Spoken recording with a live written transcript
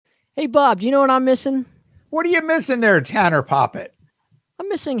Hey, Bob, do you know what I'm missing? What are you missing there, Tanner Poppet? I'm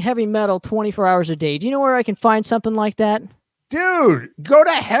missing heavy metal 24 hours a day. Do you know where I can find something like that? Dude, go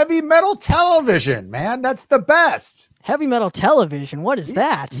to Heavy Metal Television, man. That's the best. Heavy metal television? What is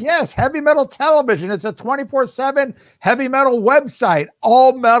that? Yes, Heavy Metal Television. It's a 24/7 heavy metal website.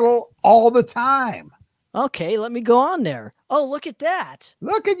 All metal, all the time. Okay, let me go on there. Oh, look at that.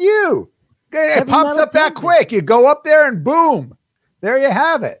 Look at you. It Heavy pops Metal up that Television. quick. You go up there and boom. There you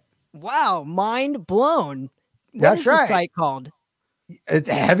have it. Wow, mind blown. What That's is the right. site called? It's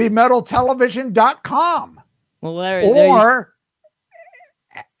heavymetaltelevision.com Well, there or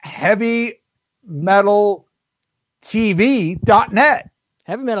heavymetaltv.net.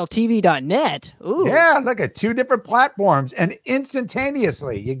 HeavyMetalTV.net. Ooh. Yeah, look at 2 different platforms, and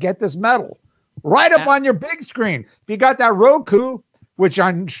instantaneously you get this metal right up on your big screen. If you got that Roku, which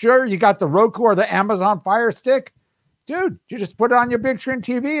I'm sure you got the Roku or the Amazon Fire Stick, dude, you just put it on your big screen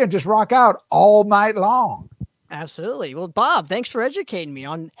TV and just rock out all night long. Absolutely. Well, Bob, thanks for educating me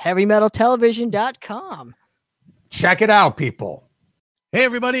on HeavyMetalTelevision.com. Check it out, people. Hey,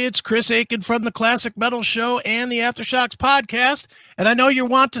 everybody, it's Chris Aiken from the Classic Metal Show and the Aftershocks podcast. And I know you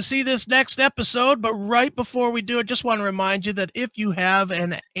want to see this next episode, but right before we do it, just want to remind you that if you have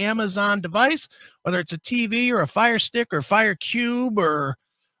an Amazon device, whether it's a TV or a Fire Stick or Fire Cube or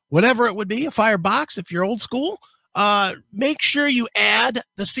whatever it would be, a Fire Box if you're old school, make sure you add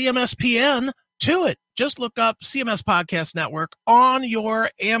the CMSPN to it. Just look up CMS Podcast Network on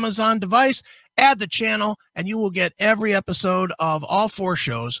your Amazon device. Add the channel, and you will get every episode of all 4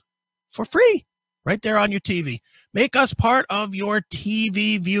 shows for free right there on your TV. Make us part of your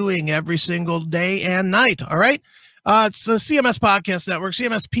TV viewing every single day and night, all right? It's the CMS Podcast Network,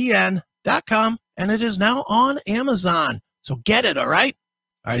 CMSPN.com, and it is now on Amazon. So get it, all right?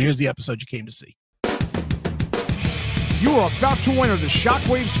 All right, here's the episode you came to see. You are about to enter the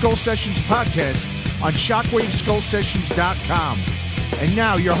Shockwave Skull Sessions podcast on shockwaveskullsessions.com. And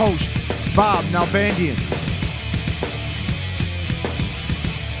now your host, Bob Nalbandian.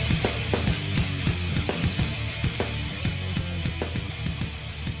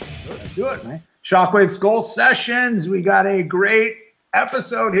 Let's do it, man. Shockwave Skull Sessions. We got a great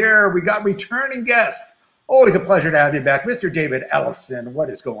episode here. We got returning guests. Always a pleasure to have you back, Mr. David Ellefson. What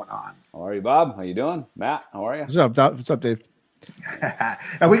is going on? How are you, Bob? How you doing? Matt, how are you? What's up, Doc? What's up, Dave?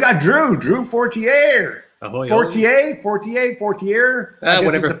 And we got Drew Fortier. Ahoy, Fortier.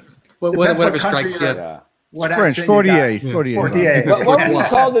 whatever strikes you. Yeah. What French, accent you Fortier. got? Fortier. Fortier. What were you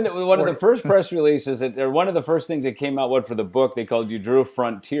called in one of the first press releases, or one of the first things that came out for the book, they called you Drew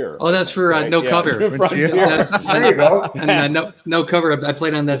Frontier. Oh, that's for right? no cover. Drew Frontier. There you go. And no cover. I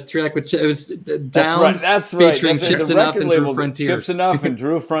played on that track, which it was down. That's right. Featuring Chips Enough and Drew Frontier. Chips Enough and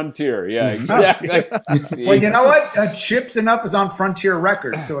Drew Frontier. Yeah, exactly. Well, you know what? Chips Enough is on Frontier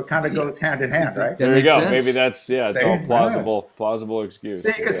Records, so it kind of goes hand in hand, right? There you go. Sense. Maybe that's it's all plausible excuse. So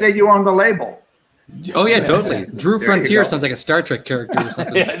you could say you own the label. Oh yeah, totally. Drew Frontier sounds like a Star Trek character or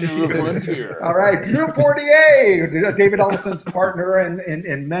something. Yeah, Drew Frontier. All right, Drew Fortier, David Ellefson's partner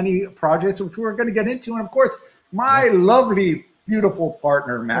in many projects, which we're going to get into, and of course, my lovely, beautiful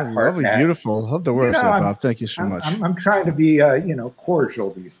partner, Matt Hart. Lovely, beautiful. Love the words, Bob. Thank you so much. I'm trying to be,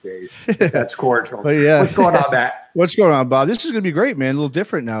 cordial these days. That's cordial. But yeah. What's going on, Matt? What's going on, Bob? This is going to be great, man. A little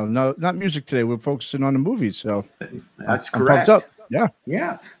different now. No, not music today. We're focusing on the movies. So that's I'm correct. pumped up. Yeah.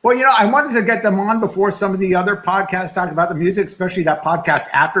 Yeah. Well, I wanted to get them on before some of the other podcasts talked about the music, especially that podcast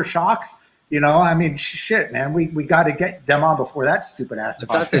Aftershocks. Shit, man, we got to get them on before that stupid ass I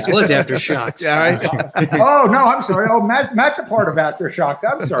podcast. thought this was Aftershocks. Yeah, right. Oh, no, I'm sorry. Oh, Matt's a part of Aftershocks.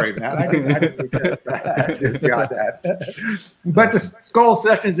 I'm sorry, Matt. I didn't mean to discount that. But the Skull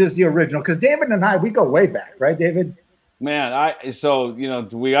Sessions is the original, because David and I, we go way back, right, David? Man,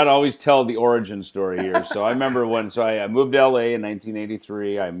 we got to always tell the origin story here. So I remember I moved to LA in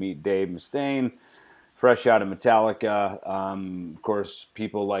 1983. I meet Dave Mustaine, fresh out of Metallica. Of course,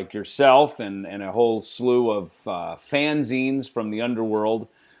 people like yourself and a whole slew of fanzines from the underworld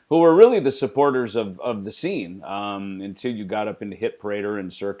who were really the supporters of the scene until you got up into Hit Parader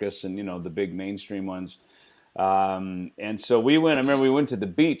and Circus and, the big mainstream ones. And so we went to the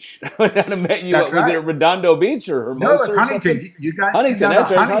beach. I met you. That's Was right. it Redondo Beach or Hermosa? No, it's Huntington. Something? You guys Huntington, came down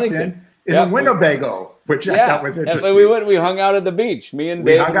that's to right, Huntington in Yep. Winnebago, which I thought was interesting. We hung out at the beach, me and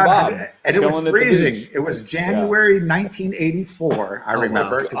Dave and Bob. And it was chilling at the freezing. beach. It was January 1984, I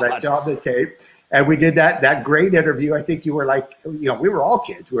remember, because I saw the tape. And we did that great interview. I think you were like, we were all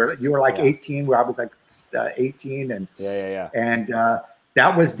kids. You were like 18, where I was like 18. And And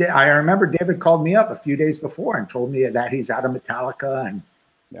that was, I remember David called me up a few days before and told me that he's out of Metallica and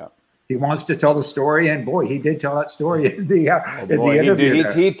he wants to tell the story, and boy, he did tell that story in the Boy, interview.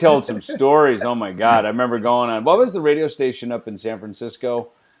 he told some stories. Oh my God! I remember going on. What was the radio station up in San Francisco?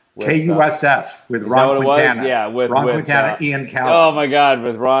 With, KUSF with is Ron that what Quintana. it was? Yeah, with Ron Quintana, Ian Cowell. Oh my God,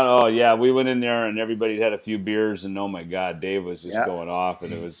 with Ron. Oh yeah, we went in there and everybody had a few beers, and oh my God, Dave was just going off,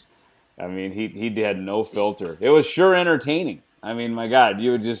 and it was. I mean, he had no filter. It was sure entertaining. I mean, my God,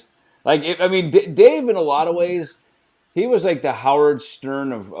 you would just like. Dave in a lot of ways. He was like the Howard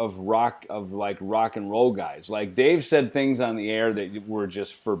Stern of rock and roll guys. Like Dave said things on the air that were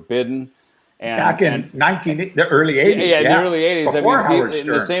just forbidden. And, back in the early 80s. Yeah, the early 80s. Before Howard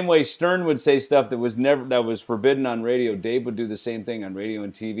Stern. In the same way Stern would say stuff that was forbidden on radio, Dave would do the same thing on radio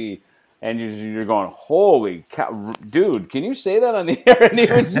and TV. And you're going, holy cow, dude, can you say that on the air? And he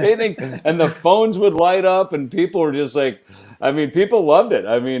would say things, and the phones would light up, and people were just like, I mean, people loved it.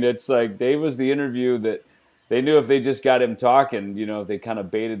 I mean, it's like Dave was the interview that they knew if they just got him talking, you know, if they kind of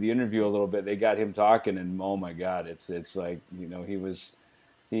baited the interview a little bit, they got him talking, and oh my God, it's like, you know,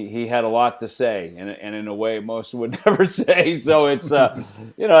 he had a lot to say, and in a way most would never say. So it's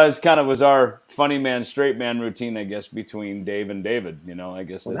you know, it's kind of was our funny man, straight man routine, I guess, between Dave and David. You know, I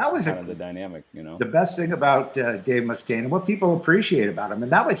guess that was kind of the dynamic. You know, the best thing about Dave Mustaine and what people appreciate about him,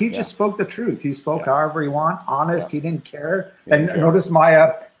 and that was he just spoke the truth. He spoke however he want, honest. He didn't care. Notice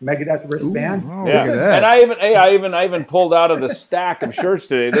my Megadeth wristband. And I even pulled out of the stack of shirts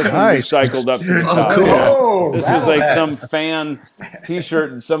today. This one recycled up to the top. Cool. This was like some fan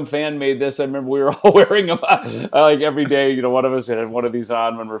T-shirt, and some fan made this. I remember we were all wearing them like every day. You know, one of us had one of these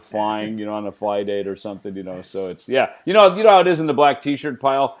on when we're flying, you know, on a fly date or something. You know, so it's you know how it is in the black T-shirt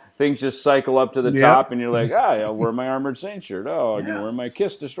pile. Things just cycle up to the top, and you're like, I'll wear my Armored Saint shirt. Oh, I'm gonna wear my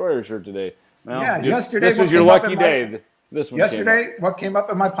Kiss Destroyer shirt today. Well, yesterday this was your lucky day. Yesterday, what came up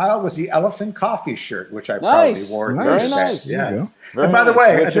in my pile was the Ellefson coffee shirt, which I probably wore. Very nice. Yes. And by the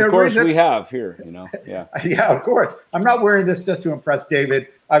way, which of course we have here, you know. Yeah. Yeah, of course. I'm not wearing this just to impress David.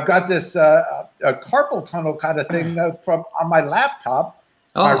 I've got this a carpal tunnel kind of thing from on my laptop,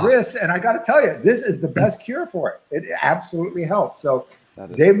 my wrist, and I got to tell you, this is the best cure for it. It absolutely helps. So,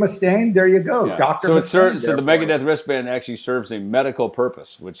 Dave Mustaine, there you go, Doctor. So the Megadeth wristband actually serves a medical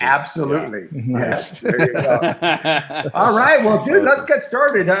purpose, which is absolutely yes. There you go. All right, well, dude, let's get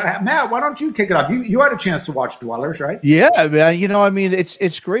started. Matt, why don't you kick it off? You had a chance to watch Dwellers, right? Yeah, man. You know, I mean,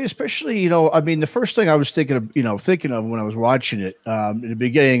 it's great, especially you know, I mean, the first thing I was thinking of when I was watching it in the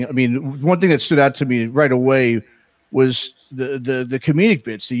beginning. I mean, one thing that stood out to me right away was the comedic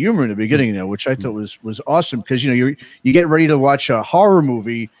bits, the humor in the beginning there, which I thought was awesome because you know you get ready to watch a horror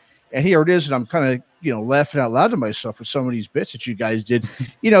movie, and here it is, and I'm kind of laughing out loud to myself with some of these bits that you guys did.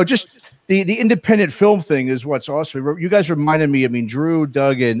 You know, just the independent film thing is what's awesome. You guys reminded me. I mean, Drew,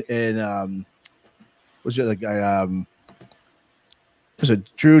 Doug, and was it the guy? Was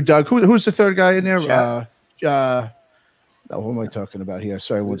it Drew, Doug? Who's the third guy in there? Who am I talking about here?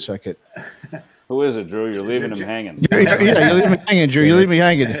 Sorry, 1 second. Who is it, Drew? You're leaving him hanging. Yeah, you're leaving me hanging, Drew. You leave me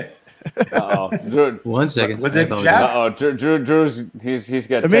hanging. Drew. 1 second. Was it Jeff? Drew's he's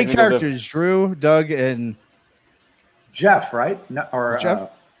got the main characters: Drew, Doug, and Jeff, right? No, or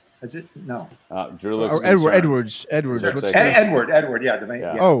Jeff? Is it no? Drew looks Edwards. Edward. Yeah, the main.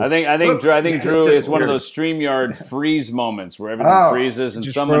 Yeah. Oh, I think Drew. It's one of those StreamYard freeze moments where everything freezes and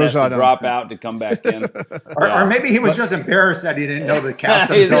someone has to drop out to come back in. Or maybe he was just embarrassed that he didn't know the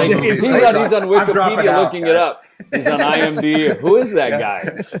cast. He's on Wikipedia looking it up. He's on IMDb. Who is that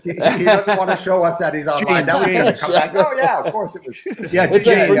guy? He doesn't want to show us that he's online. Now he's going to come back. Oh yeah, of course it was. Yeah, it's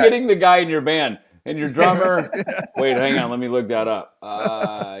like forgetting the guy in your band. And your drummer, wait, hang on, let me look that up.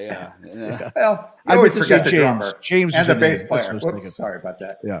 Yeah. Well, I always forget the drummer. James and the bass player. Sorry about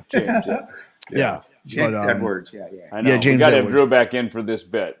that. Yeah. James, James Edwards. Yeah. I know. Yeah, James we got to have Edwards. Drew back in for this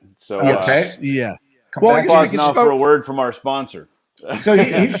bit. So, yeah. Well, I guess now for a word from our sponsor. So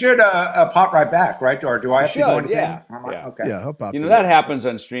he should pop right back, right? Or do I have to go anything? Yeah. Okay. Yeah, he'll pop. You know, that happens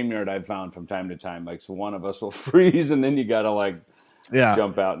on StreamYard, I've found from time to time. Like, so one of us will freeze, and then you got to,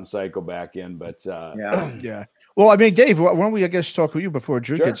 jump out and cycle back in. But, yeah. Well, I mean, Dave, why don't we, I guess, talk with you before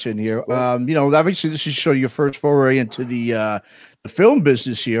Drew gets in here? You know, obviously, this is your first foray into the film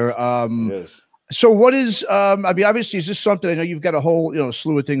business here. it is. So what is, I mean, obviously, is this something, I know you've got a whole,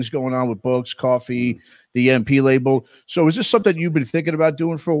 slew of things going on with books, coffee, the MP label. So is this something you've been thinking about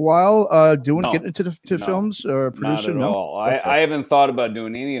doing for a while, getting into the films or producing? Not at all. I haven't thought about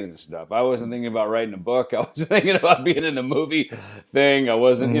doing any of this stuff. I wasn't thinking about writing a book. I was thinking about being in the movie thing. I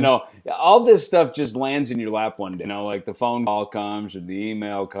wasn't, all this stuff just lands in your lap one day. Like the phone call comes or the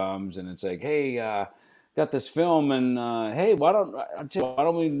email comes and it's like, hey, got this film, and hey, why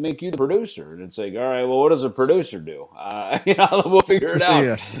don't we make you the producer? And it's like, all right, well, what does a producer do? We'll figure it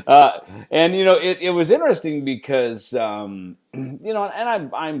out. Yeah. And it was interesting because and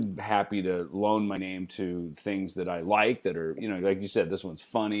I'm happy to loan my name to things that I like that are, like you said, this one's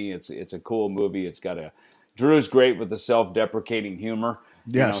funny. It's a cool movie. It's got Drew's great with the self-deprecating humor.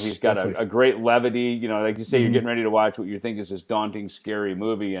 Yes, he's got a great levity. Like you say, you're getting ready to watch what you think is this daunting, scary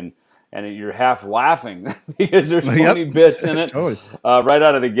movie, and you're half laughing because there's funny bits in it. Totally. Right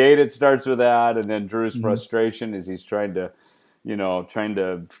out of the gate, it starts with that, and then Drew's frustration is he's trying to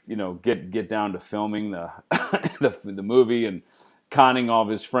get down to filming the movie and conning all of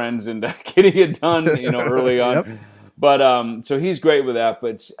his friends into getting it done, early on. Yep. But so he's great with that.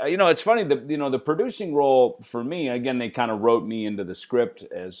 But it's funny, the producing role for me, again, they kind of wrote me into the script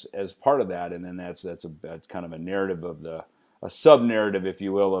as part of that, and then that's kind of a narrative of a sub narrative, if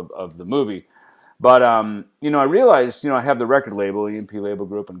you will, of the movie. But I realized, I have the record label, EMP Label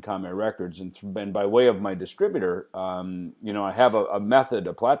Group, and Conway Records, and by way of my distributor, I have a method,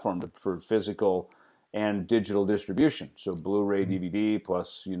 a platform for physical and digital distribution. So Blu-ray, DVD,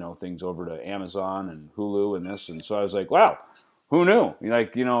 plus things over to Amazon and Hulu and this. And so I was like, wow, who knew?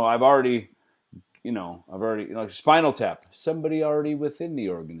 I've already Spinal Tap, somebody already within the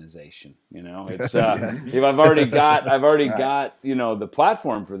organization. It's I've already got the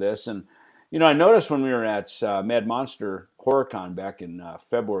platform for this. And I noticed when we were at Mad Monster HorrorCon back in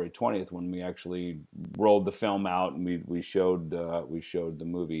February 20th, when we actually rolled the film out and we showed the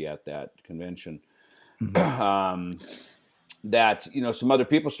movie at that convention, that some other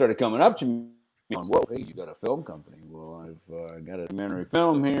people started coming up to me going, "Whoa, hey, you got a film company? Well, I've got a documentary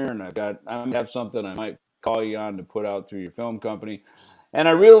film here, and I have something I might call you on to put out through your film company." And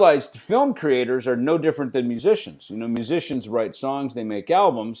I realized film creators are no different than musicians. Musicians write songs, they make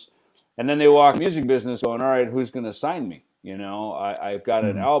albums, and then they walk the music business going, all right, who's going to sign me? I've got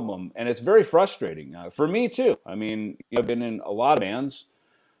an album, and it's very frustrating for me too. I mean, I've been in a lot of bands,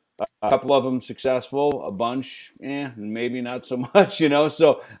 a couple of them successful, a bunch, maybe not so much,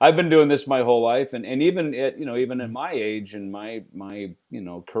 So I've been doing this my whole life, and even at my age and my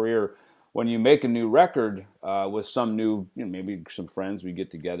career, when you make a new record with some new, maybe some friends, we get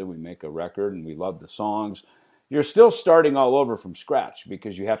together, we make a record, and we love the songs. You're still starting all over from scratch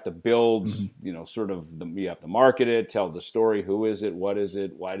because you have to build, you have to market it, tell the story, who is it, what is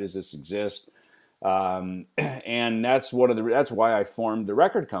it, why does this exist? And that's why I formed the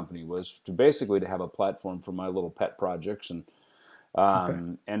record company, was to have a platform for my little pet projects and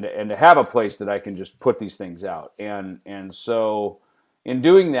to have a place that I can just put these things out. And so in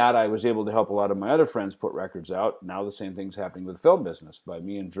doing that, I was able to help a lot of my other friends put records out. Now the same thing's happening with the film business by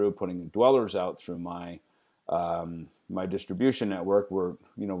me and Drew putting Dwellers out through my distribution network. We're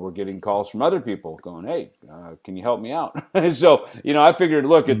getting calls from other people going, hey, can you help me out? So, I figured,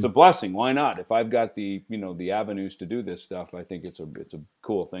 look, it's a blessing. Why not? If I've got the avenues to do this stuff, I think it's a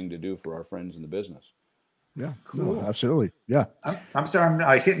cool thing to do for our friends in the business. Yeah, cool. No, absolutely. Yeah. I'm sorry.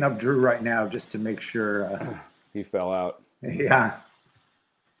 I'm hitting up Drew right now just to make sure. He fell out. Yeah.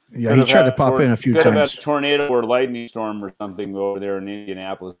 Yeah, he tried to pop in a few times. Could have had a tornado or lightning storm or something over there in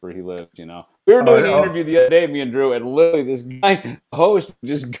Indianapolis where he lives, We were doing an interview the other day, me and Drew, and literally this guy, host, would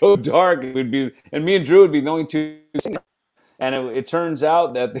just go dark. And me and Drew would be the only two singing. And it turns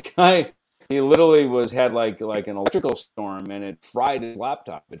out that the guy, he literally had like an electrical storm, and it fried his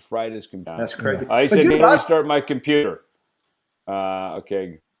laptop. It fried his computer. That's crazy. I said, "Can you restart my computer?"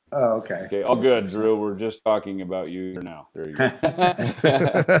 Okay. Oh, okay. Okay, all good, Drew. We're just talking about you here now. There you go.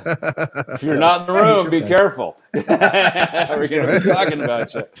 If you're not in the room, be careful. We're going to be talking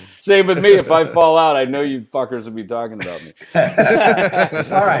about you. Same with me. If I fall out, I know you fuckers will be talking about me.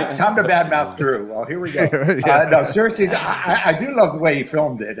 All right, time to badmouth Drew. Well, here we go. No, seriously, I do love the way he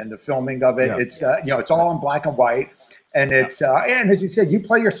filmed it and the filming of it. Yeah. It's it's all in black and white, and it's and as you said, you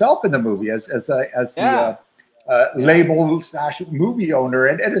play yourself in the movie as the label/movie owner,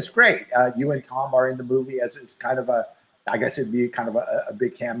 and it's great. You and Tom are in the movie as kind of I guess it'd be kind of a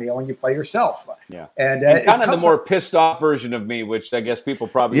big cameo, and you play yourself. Yeah, and kind of the more pissed off version of me, which I guess people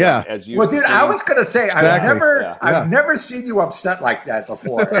probably as you. Well, dude, I was gonna say I've never seen you upset like that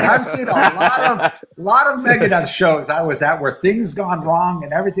before. And I've seen a lot of Megadeth shows I was at where things gone wrong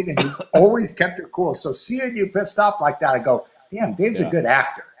and everything, and you always kept it cool. So seeing you pissed off like that, I go, damn, Dave's a good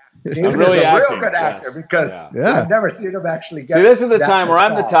actor. David really is a acting, real good actor because I've never seen him actually get. See, this is the time where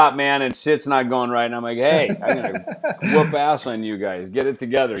I'm the top man and shit's not going right, and I'm like, hey, I'm gonna whoop ass on you guys. Get it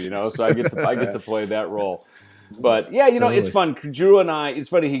together, So I get to play that role. But yeah, totally. It's fun. Drew and I. It's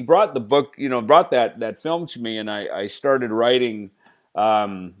funny. He brought the book, brought that film to me, and I started writing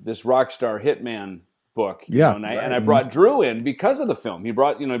this rock star hitman book. Yeah, And I brought Drew in because of the film. He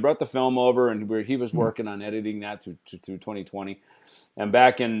brought the film over, and he was working on editing that through 2020. And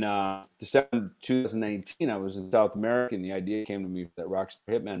back in December 2019, I was in South America, and the idea came to me for that Rockstar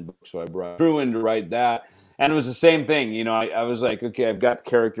Hitman book. So I brought Drew in to write that. And it was the same thing. I was like, okay, I've got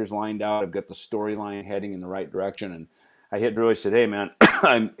characters lined out. I've got the storyline heading in the right direction. And I hit Drew. I said, hey, man,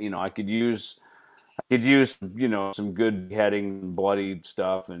 I could use some good heading, bloody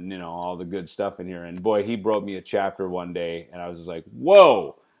stuff, and all the good stuff in here. And boy, he wrote me a chapter one day, and I was just like,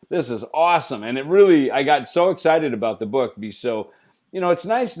 whoa, this is awesome. And I got so excited about the book. It's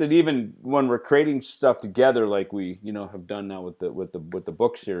nice that even when we're creating stuff together, like we have done now with the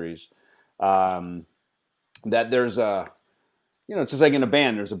book series, that there's it's just like in a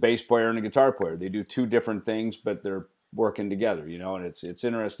band. There's a bass player and a guitar player. They do two different things, but they're working together, and it's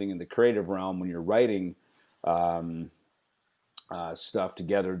interesting in the creative realm when you're writing stuff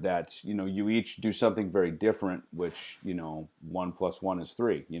together that you each do something very different, which 1 + 1 is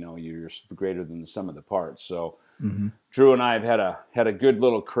 3. You're greater than the sum of the parts. So Drew and I have had a good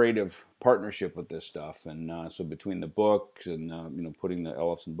little creative partnership with this stuff, and so between the books and putting the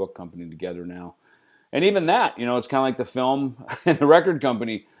Ellefson book company together now, and even that it's kind of like the film and the record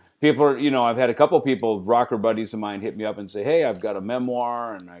company. People are, I've had a couple of people, rocker buddies of mine, hit me up and say, hey, I've got a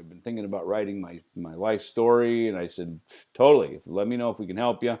memoir and I've been thinking about writing my life story. And I said, totally. Let me know if we can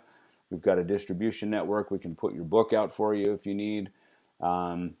help you. We've got a distribution network. We can put your book out for you if you need.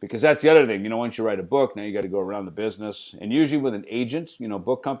 Because that's the other thing. Once you write a book, now you got to go around the business. And usually with an agent,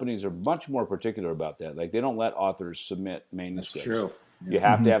 book companies are much more particular about that. Like they don't let authors submit manuscripts. That's true. You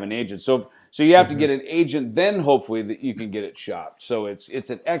have to have an agent. So you have to get an agent, then hopefully that you can get it shopped. So it's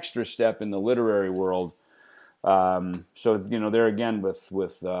an extra step in the literary world. So there again with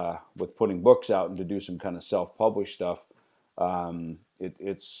putting books out and to do some kind of self-published stuff,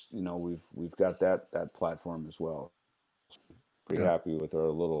 it's we've got that platform as well. Pretty happy with our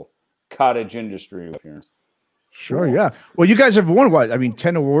little cottage industry up here. Sure, yeah. Well, you guys have won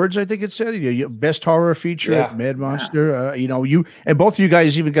 10 awards, I think it said. Best horror feature at Mad Monster. You and both of you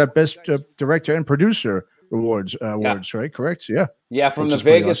guys even got best director and producer awards, right? Correct? Yeah. Yeah, from the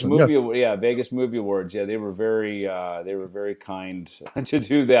Vegas movie, Vegas Movie Awards. Yeah, they were very kind to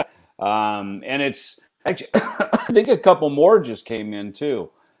do that. And it's actually, I think a couple more just came in too.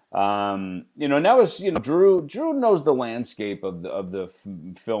 And that was Drew knows the landscape of the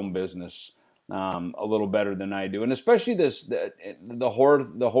film business a little better than I do, and especially the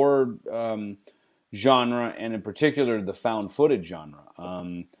horror genre, and in particular the found footage genre.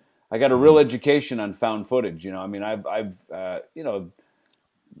 I got a real education on found footage. I've we've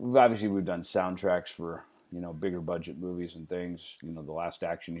done soundtracks for bigger budget movies and things. The Last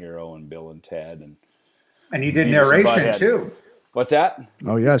Action Hero and Bill and Ted, and you did narration too. What's that?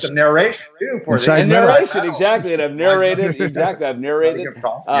 Oh yes, the narration too for narration exactly, and I've narrated exactly. I've narrated,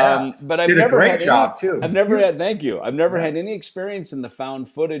 but I've never had job too. I've never had. Thank you. I've never had any experience in the found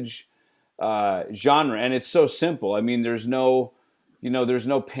footage genre, and it's so simple. There's no, there's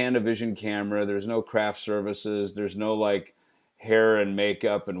no Panavision camera. There's no craft services. There's no like hair and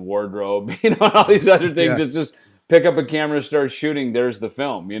makeup and wardrobe. All these other things. It's just pick up a camera, start shooting. There's the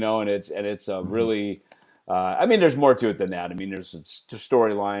film. And it's a really. There's more to it than that. There's a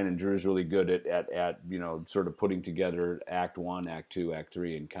storyline, and Drew's really good at sort of putting together Act 1, Act 2, Act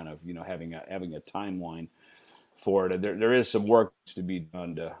 3, and kind of having a timeline for it. There is some work to be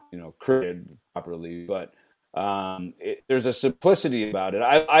done to create it properly, but there's a simplicity about it.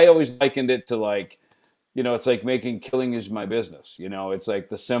 I always likened it to like, it's like making Killing Is My Business. It's like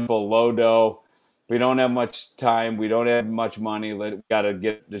the simple low dough. We don't have much time. We don't have much money.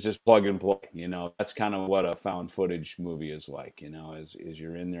 It's just plug and play. That's kind of what a found footage movie is like. Is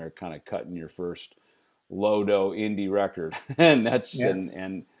you're in there kind of cutting your first low dough indie record, and that's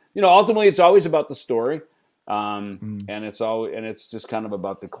and ultimately it's always about the story, and it's just kind of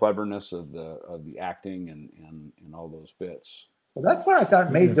about the cleverness of the acting and all those bits. Well, that's what I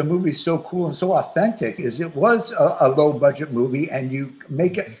thought made the movie so cool and so authentic. Is it was a low budget movie, and you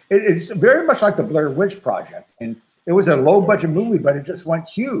make it's very much like the Blair Witch Project, and it was a low budget movie, but it just went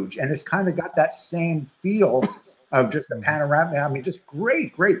huge, and it's kind of got that same feel of just a panorama. Just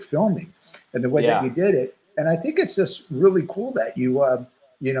great filming, and the way that you did it. And I think it's just really cool that you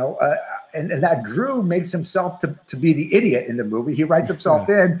and that Drew makes himself to be the idiot in the movie. He writes himself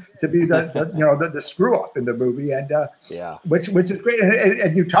in to be the screw up in the movie, and which is great.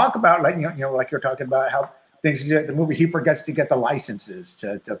 And you talk about like like you're talking about how things the movie he forgets to get the licenses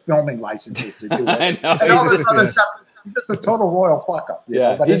to filming licenses to do it, and all this other stuff. he's just a total royal fuck up.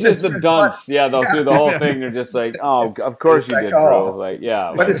 Yeah, but he's just the dunce. Yeah, they'll do the whole thing. They're just like, oh, of course you like, did, oh. Drew. Like,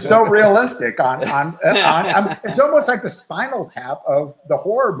 yeah. But it's so realistic it's almost like the Spinal Tap of the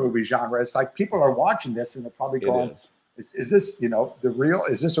horror movie genre. It's like people are watching this and they're probably going, is this,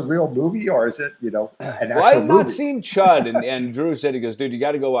 is this a real movie or is it, an actual I've not movie? seen Chud, and Drew said, he goes, dude, you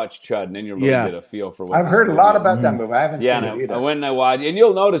got to go watch Chud, and then you'll really get a feel for what I've heard a lot about that movie. I haven't seen it either. I went and I watched, and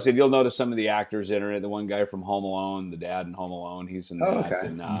you'll notice it. You'll notice some of the actors in it. The one guy from Home Alone, the dad in Home Alone, he's in that. Okay.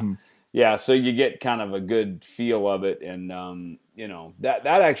 And, yeah, so you get kind of a good feel of it, and that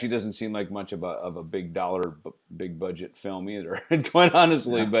actually doesn't seem like much of a big budget film either, quite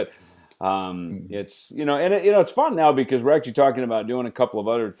honestly. But it's and it's fun now because we're actually talking about doing a couple of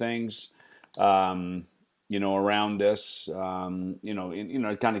other things, around this, kind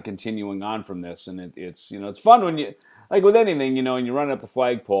of continuing on from this, and it's fun when you like with anything, and you run up the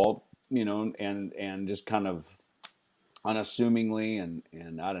flagpole, and just kind of unassumingly and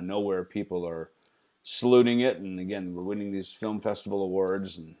out of nowhere people are saluting it, and again we're winning these film festival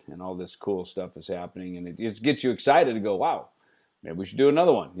awards and all this cool stuff is happening, and it gets you excited to go, wow, maybe we should do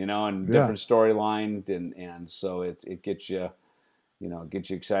another one, and different storyline, and so it gets you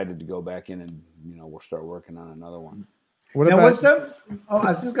excited to go back in and we'll start working on another one. What now, was that? Oh,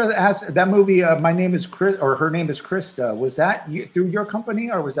 I was just going to ask that movie. My name is Chris, or her name is Krista. Was that through your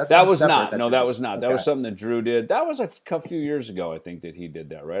company, or was that? That was not. No, that was not. Okay. That was something that Drew did. That was a few years ago, I think, that he did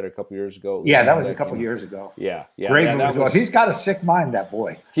that. Right, a couple years ago. Yeah, that was a couple years ago. Yeah. Great movie as well. He's got a sick mind, that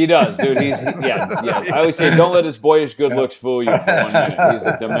boy. He does, dude. Yeah. I always say, don't let his boyish good looks fool you for 1 minute. He's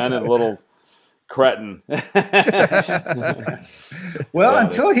a demented little cretin. Well,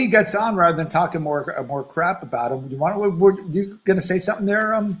 until he gets on, rather than talking more crap about him, were you going to say something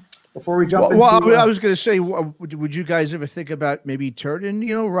there before we jump into? Well, I was going to say, would you guys ever think about maybe turning,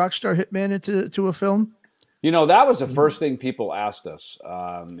 Rockstar Hitman into a film? That was the first thing people asked us,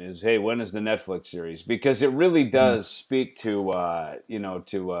 is, hey, when is the Netflix series? Because it really does speak to,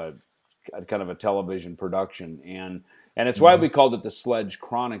 to kind of a television production. And it's why we called it the Sledge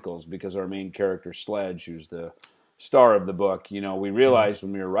Chronicles, because our main character, Sledge, who's the star of the book, we realized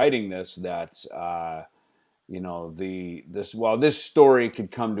when we were writing this that, while this story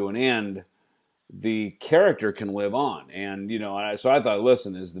could come to an end, the character can live on. And, so I thought,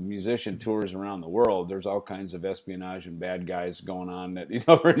 listen, as the musician tours around the world, there's all kinds of espionage and bad guys going on that,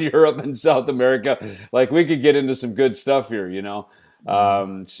 over in Europe and South America. Like, we could get into some good stuff here,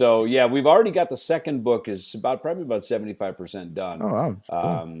 So yeah, we've already got the second book is probably about 75% done. Oh, wow.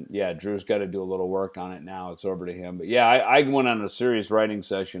 Cool. Yeah, Drew's got to do a little work on it now. It's over to him. But yeah, I went on a serious writing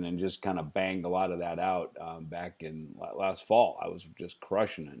session and just kind of banged a lot of that out back in last fall. I was just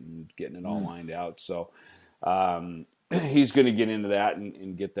crushing it and getting it all lined out. So he's going to get into that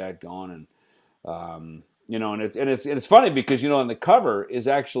and get that going. And it's funny because on the cover that's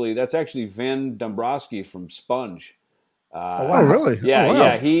actually Vin Dombrowski from Sponge. Oh, really? Yeah, oh, wow.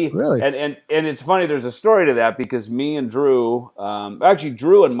 yeah. He really, and it's funny. There's a story to that because me and Drew, actually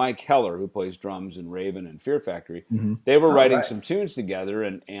Drew and Mike Heller, who plays drums in Raven and Fear Factory, they were writing some tunes together.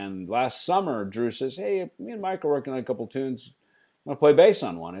 And last summer, Drew says, "Hey, me and Mike are working on a couple tunes. Want to play bass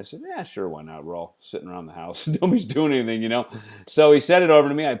on one?" I said, "Yeah, sure. Why not? We're all sitting around the house. Nobody's doing anything, So he sent it over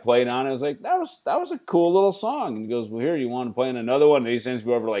to me. I played on it. I was like, "That was a cool little song." And he goes, "Well, here, you want to play in another one?" And he sends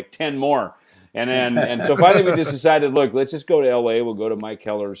me over like 10 more. And so finally we just decided, look, let's just go to L.A. We'll go to Mike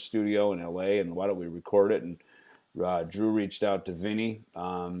Keller's studio in L.A. and why don't we record it? And Drew reached out to Vinny,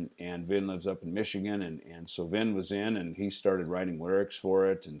 and Vin lives up in Michigan, and so Vin was in, and he started writing lyrics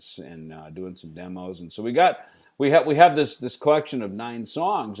for it and doing some demos. And so we have this collection of 9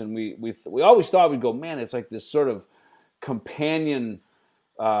 songs, and we always thought we'd go, man, it's like this sort of companion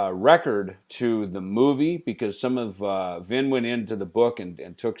record to the movie, because some of Vin went into the book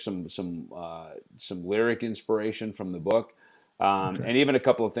and took some lyric inspiration from the book, and even a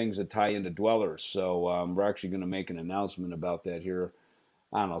couple of things that tie into Dwellers. So we're actually going to make an announcement about that here,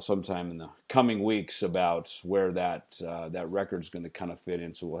 I don't know, sometime in the coming weeks, about where that record's going to kind of fit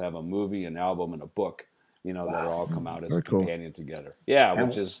in. So we'll have a movie, an album, and a book, that'll all come out as a companion together. Yeah,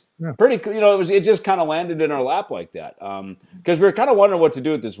 which is pretty cool. It just kind of landed in our lap like that. Because we were kind of wondering what to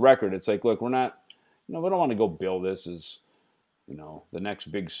do with this record. It's like, look, we're not, we don't want to go build this as, the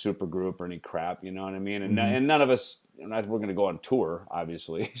next big super group or any crap, you know what I mean? And, and none of us, we're going to go on tour,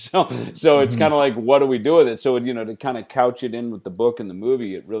 obviously. So it's kind of like, what do we do with it? So, to kind of couch it in with the book and the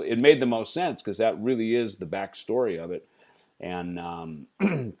movie, it made the most sense, because that really is the backstory of it. And,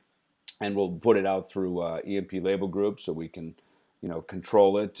 and we'll put it out through EMP Label Group, so we can,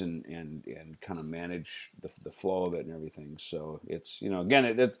 control it and kind of manage the flow of it and everything. So it's,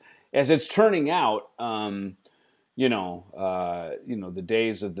 again, as it's turning out, the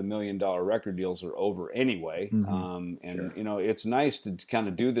days of the $1 million record deals are over anyway. It's nice to kind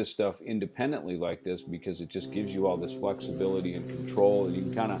of do this stuff independently like this, because it just gives you all this flexibility and control, and you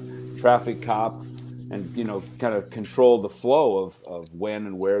can kind of traffic cop and, kind of control the flow of when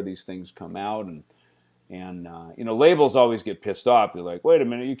and where these things come out. And labels always get pissed off. They're like, wait a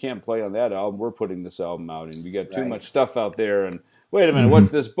minute, you can't play on that album. We're putting this album out, and we got too much stuff out there. And wait a minute, what's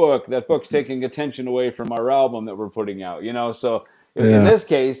this book? That book's taking attention away from our album that we're putting out. So in this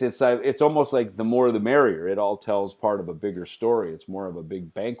case, it's almost like the more the merrier. It all tells part of a bigger story. It's more of a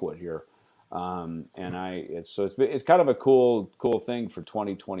big banquet here, it's kind of a cool thing for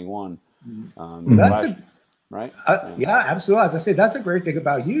 2021. Right? Yeah, absolutely. As I say, that's a great thing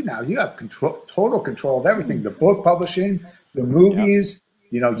about you now. You have total control of everything: the book publishing, the movies,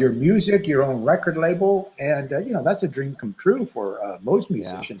 your music, your own record label, and that's a dream come true for most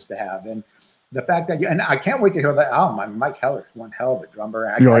musicians to have. And the fact that and I can't wait to hear that album. Mike Heller's one hell of a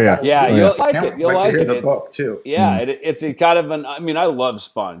drummer. You'll like it. You'll like it. The book too. Yeah, it's a kind of I love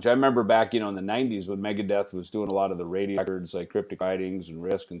Sponge. I remember back in the '90s when Megadeth was doing a lot of the radio records like Cryptic Writings and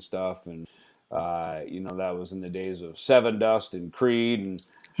Risk and stuff, and that was in the days of Seven Dust and Creed, and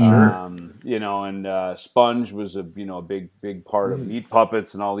Sponge was a big part of Meat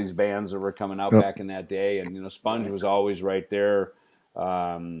Puppets and all these bands that were coming out back in that day, and Sponge was always right there,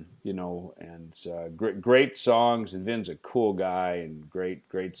 great songs, and Vin's a cool guy and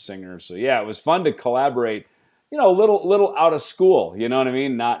great singer. So yeah, it was fun to collaborate, a little out of school, you know what I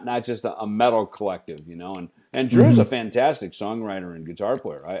mean? Not just a metal collective, and Drew's a fantastic songwriter and guitar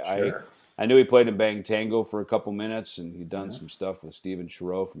player. I knew he played in Bang Tango for a couple minutes, and he'd done some stuff with Steven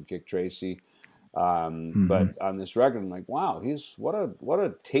Chirot from Kick Tracy. But on this record, I'm like, wow, he's what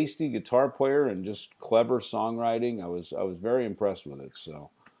a tasty guitar player and just clever songwriting. I was very impressed with it.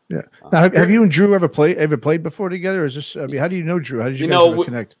 So yeah. Now, have you and Drew ever played before together? Or is this? How do you know Drew? How did you guys ever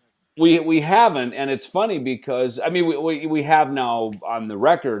connect? We haven't, and it's funny because we have now on the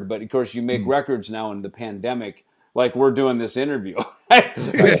record, but of course you make records now in the pandemic. Like we're doing this interview, right?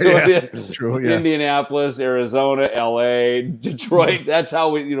 True, yeah. Indianapolis, Arizona, LA, Detroit. That's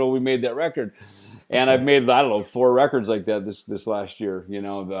how we made that record. And I've made, 4 records like that this last year,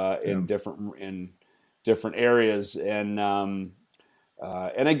 in different areas. And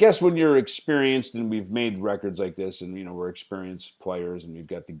I guess when you're experienced and we've made records like this, and we're experienced players and we've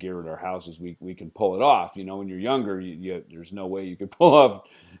got the gear at our houses, we can pull it off. When you're younger, there's no way you could pull off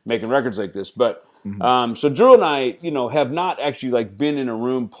making records like this. But so Drew and I, have not actually been in a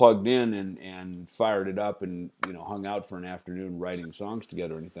room plugged in and fired it up and hung out for an afternoon writing songs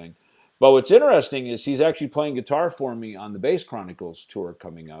together or anything. But what's interesting is he's actually playing guitar for me on the Bass Chronicles tour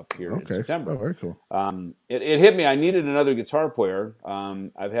coming up here in September. Oh, very cool. It hit me. I needed another guitar player.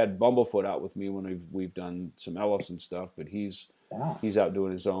 I've had Bumblefoot out with me when we've done some Ellefson stuff, but he's out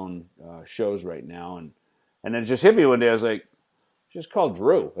doing his own shows right now. And then it just hit me one day. I was like, just call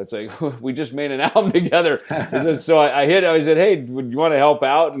Drew. It's like, we just made an album together. So I said, hey, would you want to help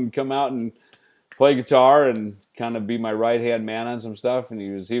out and come out and play guitar and kind of be my right-hand man on some stuff? And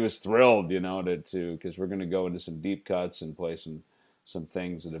he was thrilled, because we're going to go into some deep cuts and play some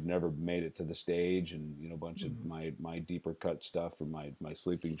things that have never made it to the stage, and a bunch of my deeper cut stuff from my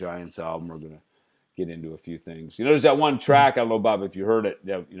Sleeping Giants album. We're going to get into a few things. There's that one track, I don't know, Bob, if you heard it,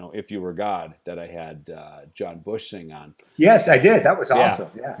 that, If You Were God, that I had John Bush sing on. Yes, I did. That was awesome.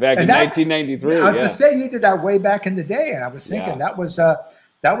 Yeah. Back in 1993. I was going to say, you did that way back in the day, and I was thinking that was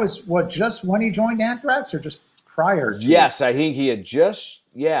what, just when he joined Anthrax, or just prior to? Yes, I think he had just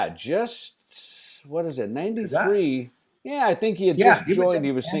what is it, 93? Yeah, I think he had just joined.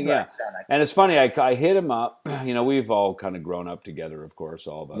 He was singing. Yeah. And it's funny, I hit him up. We've all kind of grown up together, of course,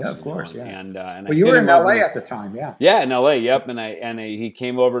 all of us. Yeah, of course. Yeah. And well, you were in LA at the time, yeah. Yeah, in LA. Yep. And he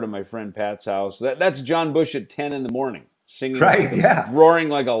came over to my friend Pat's house. That's John Bush at 10 in the morning, singing, roaring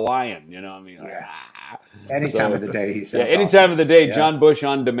like a lion. Any time of the day, he said. Yeah, any time of the day, John Bush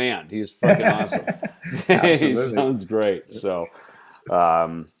on demand. He's fucking awesome. He sounds great. So.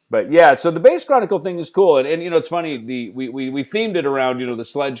 But yeah, so the Bass Chronicle thing is cool, and it's funny. We themed it around the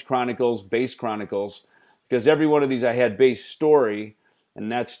Sledge Chronicles, Bass Chronicles, because every one of these I had Bass Story,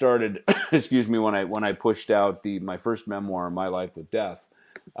 and that started, excuse me, when I pushed out my first memoir, My Life with Death.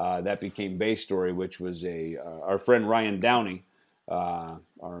 That became Bass Story, which was our friend Ryan Downey, our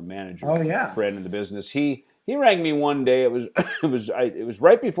manager, friend in the business. He rang me one day. It was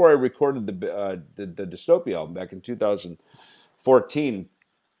right before I recorded the Dystopia album back in 2014.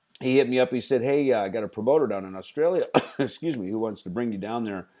 He hit me up. He said, hey, I got a promoter down in Australia, excuse me, who wants to bring you down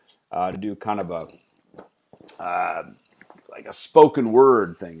there to do kind of like a spoken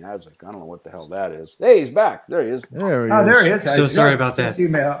word thing. I was like, I don't know what the hell that is. Hey, he's back. There he is. There he Oh, is. there he is. So sorry about that.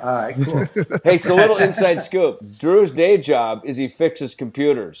 Email. All right, cool. Hey, so little inside scoop. Drew's day job is he fixes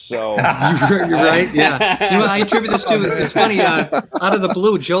computers. So You're right. Yeah. You know, I attribute this to. It's funny. Out of the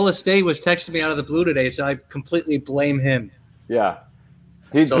blue, Joel Estate was texting me out of the blue today, so I completely blame him. yeah,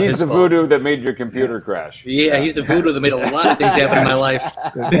 he's So the his fault. voodoo that made your computer crash. Yeah, he's the voodoo that made a lot of things happen in my life.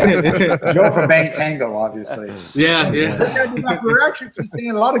 Joe from Bang Tango, obviously. Yeah. We're actually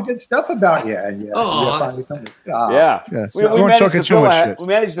saying a lot of good stuff about you. And you Aw. finally come to, Yeah, Yes. we, I we won't managed talk to too fill much a, shit. we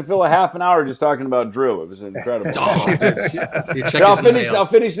managed to fill a half an hour just talking about Drew. It was incredible. Oh, you check I'll his finish. email. I'll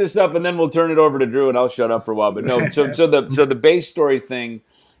finish this up, and then we'll turn it over to Drew, and I'll shut up for a while. But no, so the bass story thing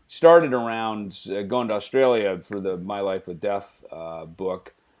started around going to Australia for the My Life with Death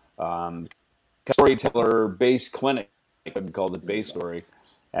book, storyteller bass clinic. We called it Bass Story,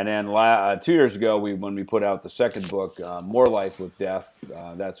 and then 2 years ago, when we put out the second book, More Life with Death.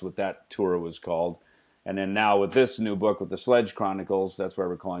 That's what that tour was called. And then now with this new book with the Sledge Chronicles, that's why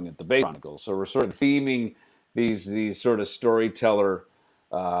we're calling it the Bass Chronicles. So we're sort of theming these sort of storyteller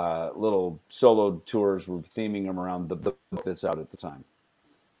little solo tours. We're theming them around the book that's out at the time.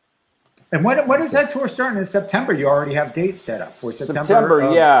 And when is that tour starting? In September? You already have dates set up for September?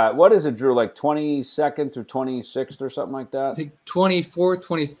 September, yeah. What is it, Drew? Like 22nd through 26th or something like I that? think 24th,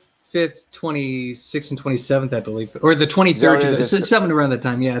 25th, 26th, and 27th, I believe, or the 23rd. Yeah, it is. It's something around that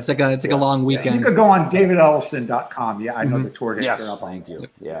time. Yeah, it's like a long You weekend. could go on davidellefson.com. Yeah, I know the tour dates Yes, are up on thank you.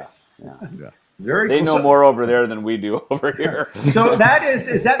 Yes. Yeah. Very They cool. know So- more over there than we do over here. So that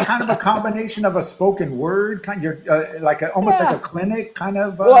is that kind of a combination of a spoken word, kind of like almost like a clinic kind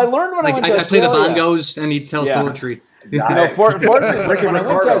of. Well, I learned when I Like went to I play the Australia. bongos and he tells Yeah. poetry. Nice. Fortunately, Ricky when I went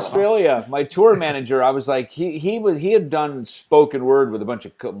to Ricardo. Australia, my tour manager, I was like, he had done spoken word with a bunch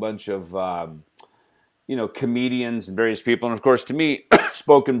of comedians and various people, and of course, to me,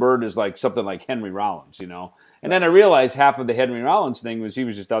 spoken word is like something like Henry Rollins, And then I realized half of the Henry Rollins thing was he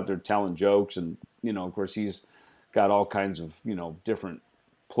was just out there telling jokes, and of course, he's got all kinds of different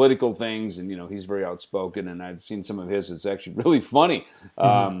political things, and he's very outspoken, and I've seen some of his. It's actually really funny.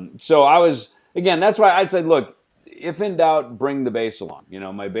 So I was. Again, that's why I'd say, look, if in doubt, bring the bass along.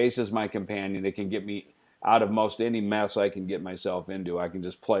 My bass is my companion. It can get me out of most any mess I can get myself into. I can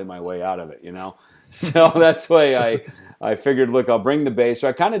just play my way out of it, So that's why I figured, look, I'll bring the bass. So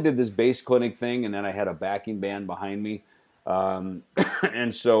I kind of did this bass clinic thing, and then I had a backing band behind me.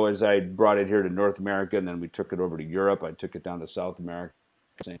 And so as I brought it here to North America, and then we took it over to Europe, I took it down to South America,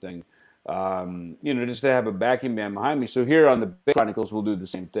 same thing. Just to have a backing band behind me. So here on the Bass Chronicles, we'll do the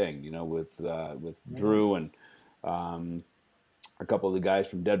same thing, with Drew and a couple of the guys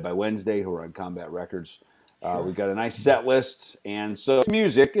from Dead by Wednesday who are on Combat Records. We've got a nice set list, and so it's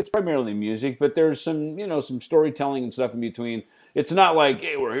music. It's primarily music, but there's some storytelling and stuff in between. It's not like,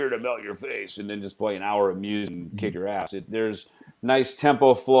 hey, we're here to melt your face and then just play an hour of music and kick your ass. There's nice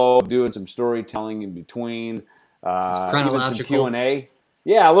tempo flow, doing some storytelling in between. Even some Q&A.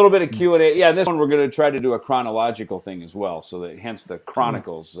 Yeah, a little bit of Q&A. Yeah, this one we're going to try to do a chronological thing as well, so that hence the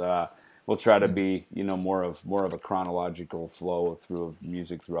Chronicles. We'll try to be, more of a chronological flow through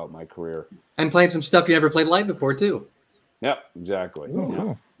music throughout my career. And playing some stuff you never played live before too. Yep, exactly. Ooh,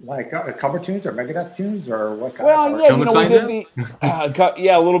 Yeah. Like cover tunes or Megadeth tunes or what kind Well, of? yeah, Come and we find did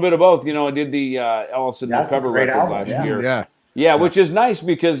a little bit of both. I did the Ellefson That's a cover great record album, last yeah. year. Yeah. Which is nice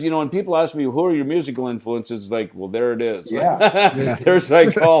because, when people ask me, who are your musical influences, like, well, there it is. Yeah. There's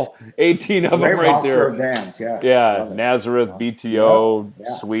like all 18 of them Great right roster of there. bands, yeah. Yeah, Love it. Nazareth, So, BTO, yeah.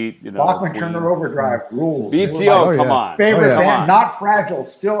 Sweet, Bachman Queen. Turner Overdrive rules. BTO, Oh, come yeah. on. Favorite yeah. Come band, on. Not Fragile.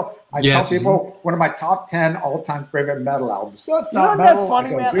 Still, I Yes. tell people one of my top 10 all-time favorite metal albums. So it's not Isn't that metal. funny,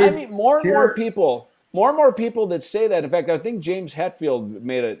 I go, man? dude, I mean, more and more here- people that say that. In fact, I think James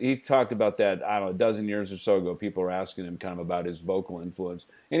Hetfield he talked about that, I don't know, a dozen years or so ago. People were asking him kind of about his vocal influence.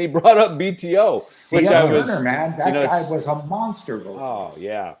 And he brought up BTO, which C.M. I was, Turner, man. That guy it's- was a monster oh, vocalist.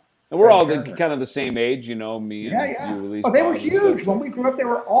 yeah. And we're all Turner. kind of the same age, me and Yeah. you, at least. Oh, they were Bob and huge. stuff. When we grew up, they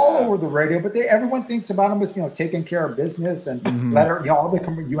were all Yeah. over the radio, but everyone thinks about them as, taking care of business and letter, all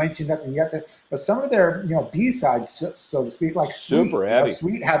the, you ain't seen nothing yet. But some of their, B-sides, so to speak, like Sweet. Super heavy.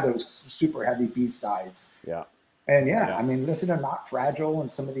 Sweet had those super heavy B-sides. Yeah. And Yeah. I mean, listen to Not Fragile and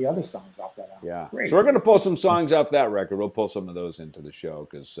some of the other songs off that album. Yeah. Great. So we're going to pull some songs off that record. We'll pull some of those into the show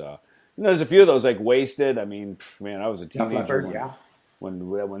because, there's a few of those like Wasted. I mean, man, I was a Def teenager. Leppard, yeah.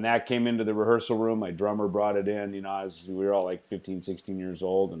 When that came into the rehearsal room, my drummer brought it in. We were all like 15, 16 years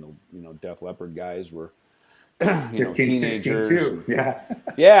old, and the Def Leppard guys were 15, 16 teenagers. too. Yeah.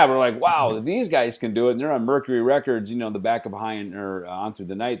 Yeah, we're like, wow, if these guys can do it, and they're on Mercury Records. The back of On Through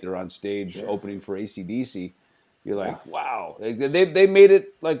the Night, they're on stage opening for AC/DC. You're like, wow, they made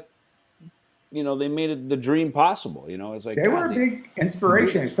it like, you know, they made it the dream possible. You know, it's like they were a big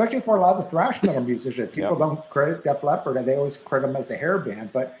inspiration, especially for a lot of the thrash metal musicians. People don't credit Def Leppard, and they always credit them as the hair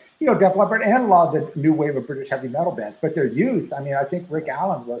band. But you know, Def Leppard and a lot of the new wave of British heavy metal bands. But their youth, I mean, I think Rick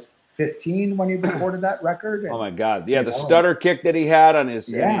Allen was 15 when he recorded that record. And, oh my God, yeah, the stutter kick that he had on his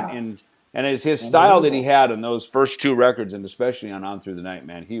and his style that he had on those first two records, and especially on Through the Night,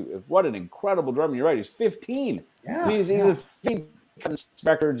 man. What an incredible drummer. You're right. He's 15. Yeah, he's a 15.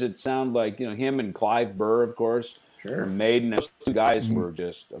 Records that sound like, you know, him and Clive Burr, of course. Sure. Maiden. Those two guys were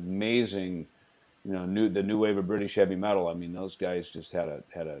just amazing. You know, the new wave of British heavy metal. I mean, those guys just had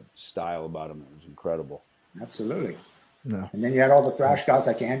a style about them that was incredible. Absolutely. No. And then you had all the thrash guys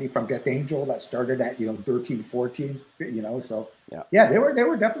like Andy from Death Angel that started at 13, 14. You know, so yeah, they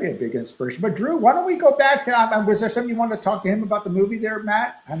were definitely a big inspiration. But Drew, why don't we go back to? Was there something you wanted to talk to him about the movie there,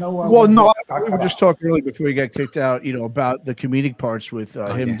 Matt? I know. Well, no, we were just talking earlier before we got kicked out. You know, about the comedic parts with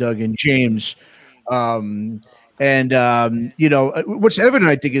him, Doug, and James. You know, what's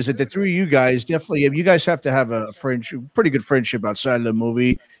evident, I think, is that the three of you guys definitely, you guys have to have a pretty good friendship outside of the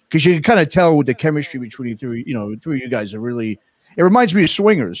movie, because you can kind of tell with the chemistry between you three. You know, the three of you guys are really. It reminds me of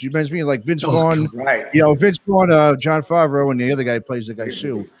Swingers. It reminds me of like Vince Vaughn, right? You know, Vince Vaughn, John Favreau, and the other guy plays the guy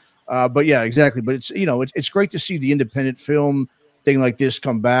Sue. But yeah, exactly. But it's great to see the independent film thing like this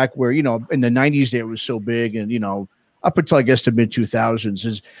come back, where, you know, in the 90s it was so big, and, you know, up until I guess the mid 2000s.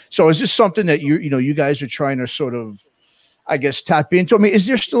 Is this something that you guys are trying to sort of, I guess, tap into? I mean, is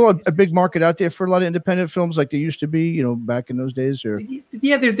there still a big market out there for a lot of independent films like there used to be, you know, back in those days? Or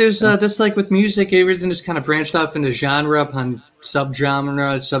yeah, there's just like with music, everything is kind of branched off into genre upon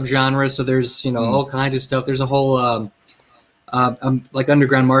subgenre. So there's, you know, all kinds of stuff. There's a whole like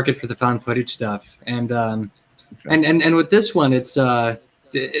underground market for the found footage stuff, and with this one, it's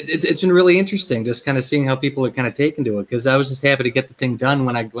been really interesting just kind of seeing how people are kind of taken to it, because I was just happy to get the thing done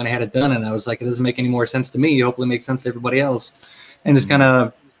when I had it done, and I was like, it doesn't make any more sense to me. Hopefully, it makes sense to everybody else, and just kind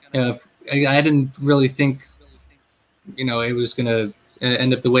of I didn't really think, you know, it was gonna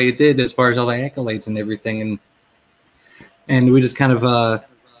end up the way it did as far as all the accolades and everything, and we just kind of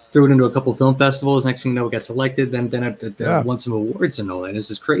threw it into a couple of film festivals. Next thing you know, it got selected. Then it won some awards and all that. It's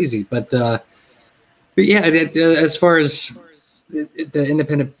just crazy, but yeah, as far as the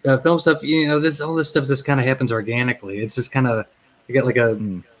independent film stuff, you know, all this stuff just kind of happens organically. It's just kind of, I got like at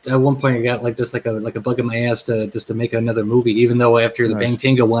one point I got like just like a bug in my ass to make another movie, even though after the Bang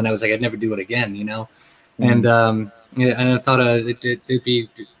Tango one, I was like, I'd never do it again, you know. And and I thought it'd be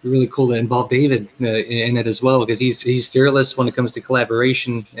really cool to involve David in it as well, because he's fearless when it comes to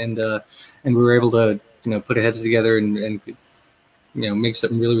collaboration, and we were able to, you know, put our heads together and you know, make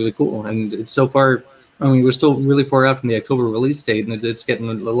something really, really cool. And it's so far, I mean, we're still really far out from the October release date, and it's getting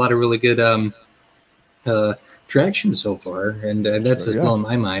a lot of really good traction so far, and that's just blowing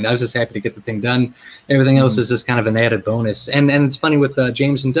my mind. I was just happy to get the thing done. Everything else is just kind of an added bonus. And it's funny with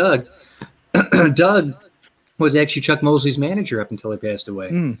James and Doug. Doug was actually Chuck Mosley's manager up until he passed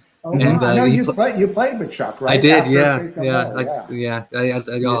away. Oh, and I know you played with Chuck, right? I did,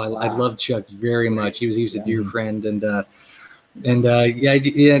 I loved Chuck very much. He was a dear friend, and I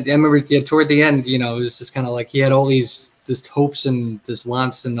remember toward the end, you know, it was just kind of like he had all these just hopes and just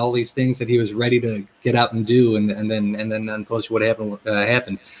wants and all these things that he was ready to get out and do, and then unfortunately what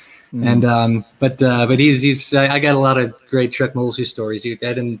happened. But he's I got a lot of great Chuck Mosley stories. I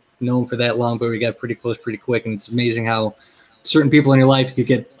didn't know him for that long, but we got pretty close pretty quick, and it's amazing how certain people in your life you could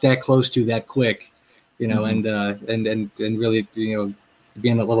get that close to that quick, you know, and really, you know,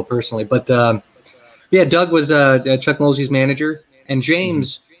 be on that level personally. But yeah, Doug was Chuck Mosley's manager, and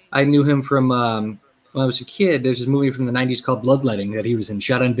James, I knew him from when I was a kid. There's this movie from the 90s called Bloodletting that he was in,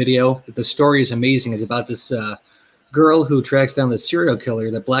 shot on video. The story is amazing. It's about this girl who tracks down the serial killer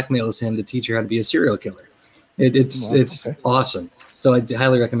that blackmails him to teach her how to be a serial killer. It's awesome. So I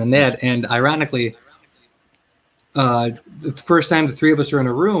highly recommend that. And ironically, the first time the three of us were in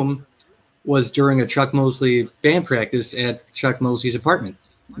a room was during a Chuck Mosley band practice at Chuck Mosley's apartment,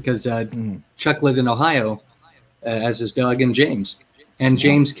 because Chuck lived in Ohio, as is Doug and James. And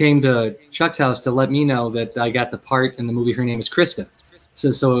James came to Chuck's house to let me know that I got the part in the movie. Her name is Krista.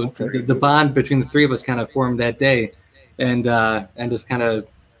 So the bond between the three of us kind of formed that day, and just kind of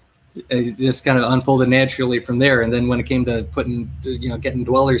unfolded naturally from there. And then when it came to putting, you know, getting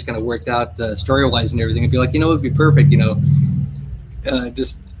Dwellers kind of worked out story wise and everything, it'd be like, you know, it'd be perfect, you know,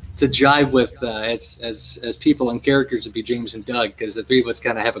 just to jive with as people and characters would be James and Doug, because the three of us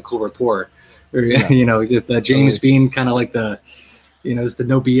kind of have a cool rapport. You know, James being kind of like the, you know, it's the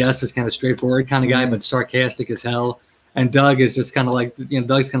no BS, is kind of straightforward kind of guy, but sarcastic as hell. And Doug is just kind of like, you know,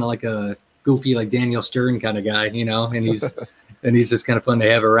 Doug's kind of like a goofy, like Daniel Stern kind of guy, you know, and he's just kind of fun to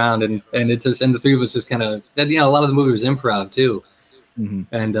have around, and it's just, and the three of us just kind of, you know, a lot of the movie was improv too, and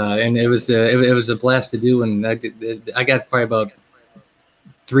it was a blast to do, and I got probably about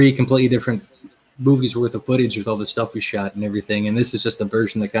 3 completely different movies worth of footage with all the stuff we shot and everything, and this is just a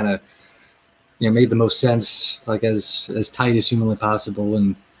version that kind of, you know, made the most sense, like as tight as humanly possible,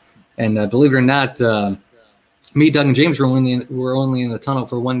 and believe it or not, me, Doug, and James were only in the tunnel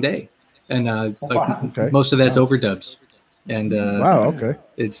for 1 day, and most of that's overdubs. And wow, okay,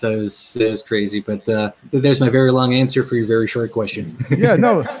 it was crazy, but there's my very long answer for your very short question. Yeah,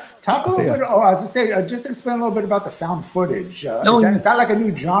 no. Talk a little bit. Oh, I was going to say, just explain a little bit about the found footage. Is that like a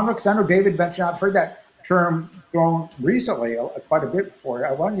new genre? Because I know David mentioned, I've heard that term thrown recently quite a bit before.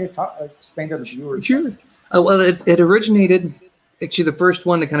 Why don't you explain to the viewers? Sure. Well, it originated. Actually, the first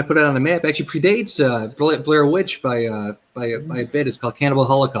one to kind of put it on the map actually predates Blair Witch by a bit. It's called Cannibal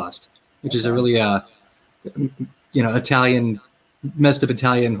Holocaust, which is a really Italian, messed up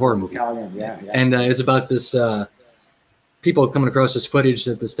Italian horror movie. Yeah. And it's about this people coming across this footage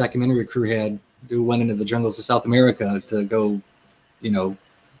that this documentary crew had who went into the jungles of South America to go,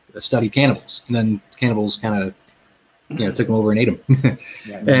 study cannibals. And then cannibals kind of, took them over and ate them.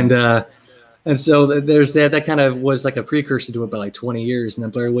 And so there's that kind of was like a precursor to it by like 20 years. And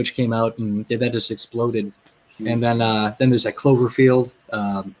then Blair Witch came out and that just exploded. And then there's that Cloverfield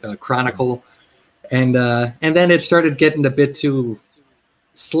Chronicle. And then it started getting a bit too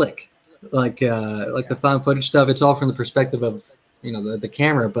slick, like the found footage stuff. It's all from the perspective of the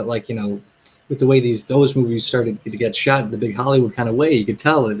camera, but with the way those movies started to get shot in the big Hollywood kind of way, you could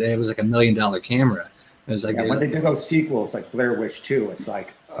tell it was like $1 million camera. It was like when they do those sequels like Blair Witch 2, it's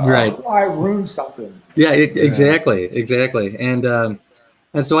like right, why ruin something? Yeah, exactly, and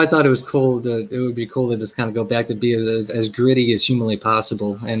so I thought it was cool. It would be cool to just kind of go back to be as gritty as humanly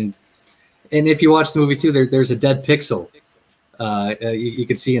possible. And if you watch the movie too, there's a dead pixel. You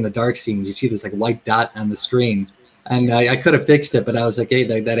could see in the dark scenes. You see this like white dot on the screen, and I could have fixed it, but I was like, hey,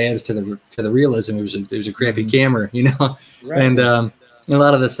 that adds to the realism. It was a crappy camera, Right. And a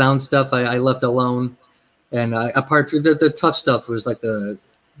lot of the sound stuff I left alone, and apart from the tough stuff was like the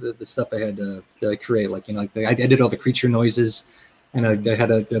stuff I had to create, I did all the creature noises, and I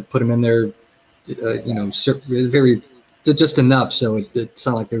had to put them in there, very. Just enough so it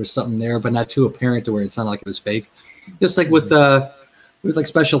sounded like there was something there, but not too apparent to where it sounded like it was fake. Just like with like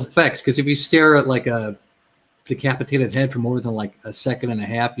special effects, because if you stare at like a decapitated head for more than like a second and a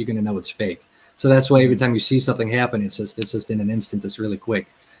half, you're gonna know it's fake. So that's why every time you see something happen, it's just in an instant. It's really quick,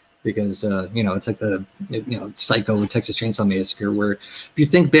 because it's like the Psycho with Texas Chainsaw Massacre, where if you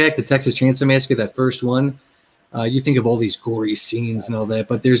think back to Texas Chainsaw Massacre, that first one, you think of all these gory scenes and all that,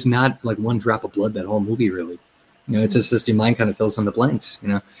 but there's not like one drop of blood that whole movie really. It's just your mind kind of fills in the blanks,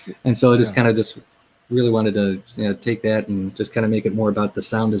 and so I just kind of just really wanted to take that and just kind of make it more about the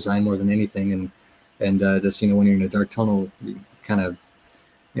sound design more than anything, and just when you're in a dark tunnel, you kind of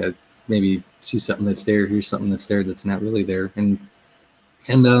maybe see something that's there, hear something that's there that's not really there, and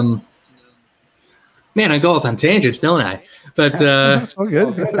man, I go off on tangents, don't I? But that's all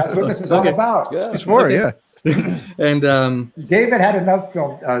good. That's what this is all about. Yeah. It's for yeah. And David had enough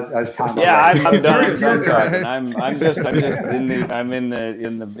film time. Yeah, I'm done. I'm talking. I'm just in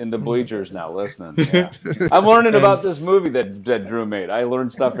the bleachers now, listening. Yeah. I'm learning about this movie that Drew made. I learn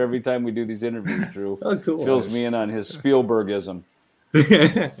stuff every time we do these interviews. Drew fills me in on his Spielbergism.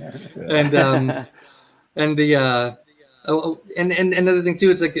 And another thing too,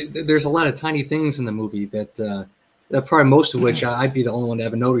 it's like there's a lot of tiny things in the movie that probably most of which I'd be the only one to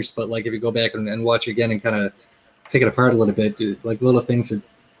have noticed, but like if you go back and watch it again and kind of pick it apart a little bit, like little things that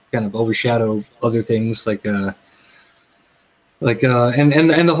kind of overshadow other things, and the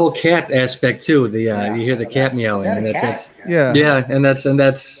whole cat aspect too. You hear the cat meowing, and that's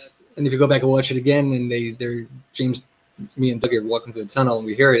and if you go back and watch it again, and me and Doug are walking through the tunnel and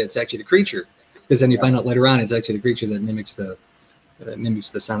we hear it, it's actually the creature, because then you find out later on it's actually the creature that mimics the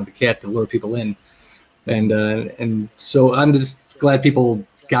sound of the cat to lure people in. And so I'm just glad people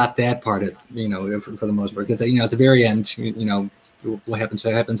got that part of it, for the most part, because at the very end, what happens.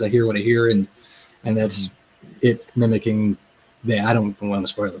 I hear what I hear, and that's it mimicking that. I don't want to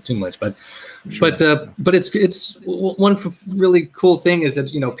spoil it too much, but it's one really cool thing is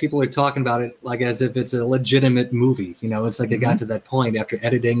that people are talking about it like as if it's a legitimate movie. It's like it got to that point after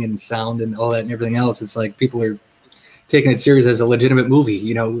editing and sound and all that and everything else. It's like people are taking it serious as a legitimate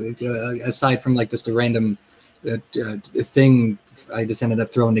movie, aside from like just a random thing I just ended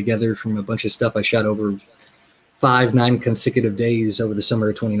up throwing together from a bunch of stuff I shot over 5-9 consecutive days over the summer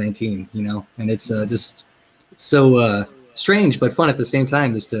of 2019, and it's just so strange but fun at the same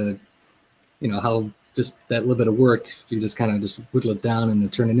time, just to how just that little bit of work, you just kind of just whittle it down and then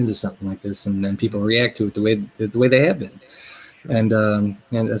turn it into something like this, and then people react to it the way they have been. And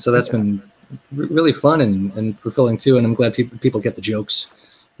so that's been really fun and fulfilling too. And I'm glad people get the jokes,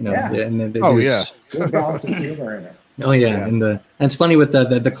 Yeah. And Good balance of humor in it. Oh yeah, and it's funny with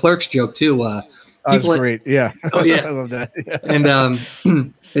the Clerks joke too. That's great. Yeah. Oh yeah, I love that. Yeah.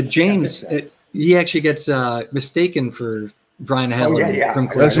 And James, he actually gets mistaken for Brian Haller from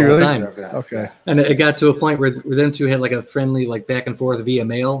Clerks all the time. Okay. And it got to a point where them two had like a friendly back and forth via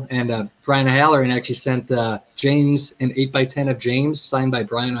mail. And Brian O'Halloran actually sent James an 8x10 of James signed by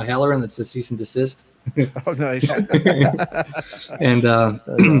Brian O'Halloran that says cease and desist. Oh, nice. And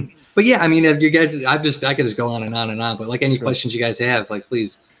but yeah, I mean, if you guys, I could just go on and on and on. But like any questions you guys have,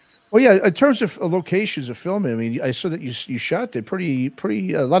 please. Well, yeah. In terms of locations of filming, I mean, I saw that you shot there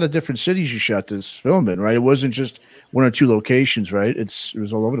pretty a lot of different cities. You shot this film in, right? It wasn't just one or two locations, right? It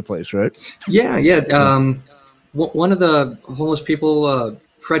was all over the place, right? Yeah. One of the homeless people,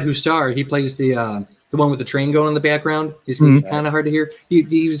 Fred Hussar, he plays the one with the train going in the background. He's kind of hard to hear.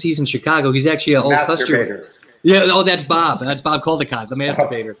 He's in Chicago. He's actually an old customer. Yeah. Oh, that's Bob. That's Bob Caldecott, the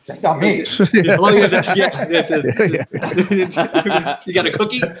masturbator. That's not me. Oh yeah, you got a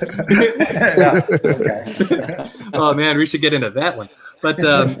cookie? Okay. Oh man, we should get into that one. But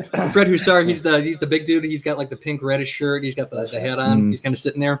Fred Hussar, he's the big dude. He's got like the pink reddish shirt. He's got the hat on. He's kind of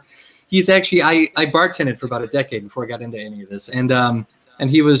sitting there. He's actually I bartended for about a decade before I got into any of this, and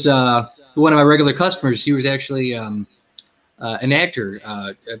he was one of my regular customers. He was actually an actor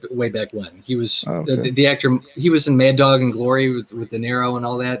way back when. He was the actor. He was in Mad Dog and Glory with De Niro and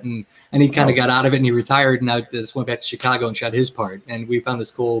all that, and he kind of got out of it and he retired. And now just went back to Chicago and shot his part. And we found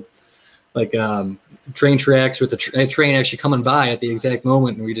this cool train tracks with a train actually coming by at the exact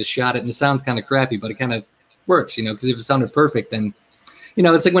moment, and we just shot it. And it sounds kind of crappy, but it kind of works, because if it sounded perfect, then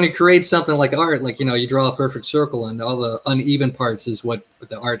it's like when you create something like art, you draw a perfect circle, and all the uneven parts is what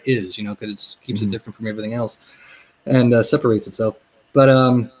the art is, because it keeps it different from everything else. And separates itself. But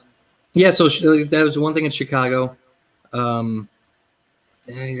so that was one thing in Chicago. I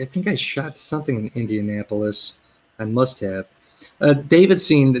think I shot something in Indianapolis. I must have. David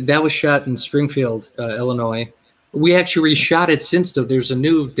scene that was shot in Springfield, Illinois. We actually reshot it since, though. There's a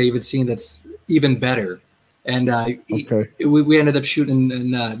new David scene that's even better. And we ended up shooting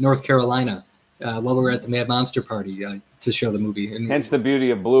in North Carolina while we were at the Mad Monster party to show the movie. And hence the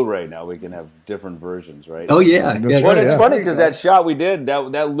beauty of Blu-ray. Now we can have different versions, right? Oh yeah. It's funny because that shot we did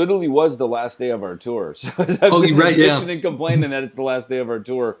that literally was the last day of our tour. So you're right. Yeah. And complaining that it's the last day of our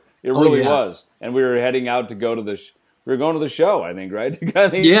tour. It really was, and we were heading out to go to the. We were going to the show, I think, right?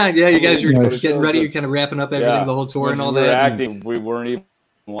 Yeah. You guys were getting ready. You're kind of wrapping up everything, the whole tour and all that. We weren't even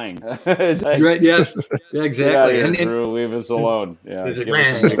lying. Right? Yeah. Yeah. Exactly. Here, Drew, leave us alone. Yeah.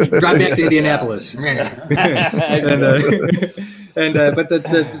 Drive back to Indianapolis. But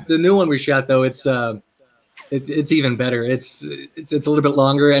the new one we shot though, it's even better. It's a little bit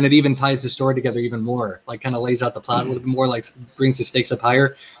longer, and it even ties the story together even more. Like kind of lays out the plot a little bit more. Like brings the stakes up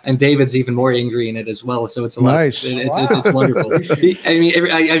higher. And David's even more angry in it as well. So it's a lot. Nice. It's wonderful. I mean,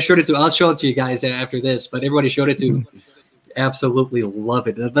 I showed it to. I'll show it to you guys after this. But everybody showed it to. Absolutely love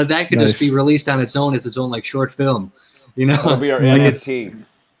it. But that could just be released on its own as its own short film. It'll be our NFT.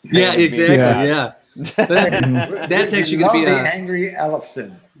 Yeah, exactly. Yeah. That's actually going to be the Angry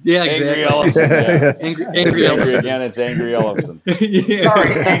Ellefson. Yeah, exactly. Angry Ellefson. Angry Ellefson. Again, it's Angry Ellefson.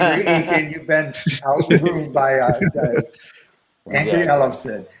 Sorry, Angry Aiken, you've been out-ruined by Angry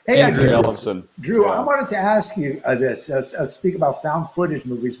Ellefson. Hey, Angry Ellefson. Drew, I wanted to ask you this. Speak about found footage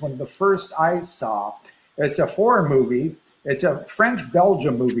movies. One of the first I saw, it's a foreign movie. It's a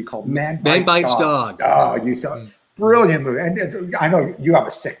French-Belgium movie called Man Bites Dog. Oh, you saw it. Brilliant movie. And I know you have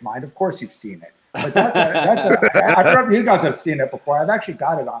a sick mind. Of course you've seen it. But I probably you guys have seen it before. I've actually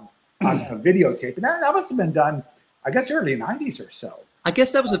got it on a videotape. And that must have been done, I guess, early 90s or so. I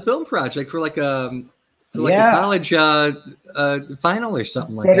guess that was a film project for a college final or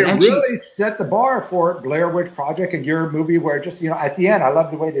something like that. But it really set the bar for Blair Witch Project and your movie where just, at the end, I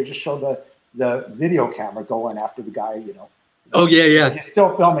love the way they just show the video camera going after the guy, Oh, yeah. He's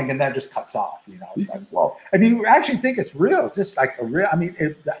still filming and then just cuts off, It's like, whoa. And you actually think it's real. It's just like a real,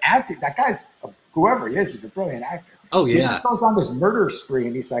 the acting, that guy's, whoever he is a brilliant actor. Oh, yeah. He just goes on this murder spree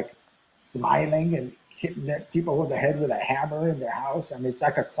and he's like smiling and hitting people with the head with a hammer in their house. It's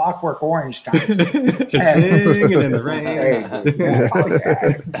like a Clockwork Orange time. Singing in the rain.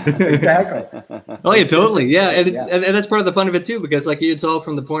 Exactly. Oh, yeah, totally. Yeah. And that's part of the fun of it, too, because it's all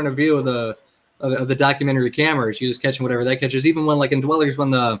from the point of view of the documentary cameras. You just catching whatever that catches. Even when in Dwellers,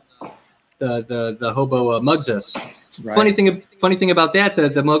 when the hobo mugs us, Right. Funny thing about that,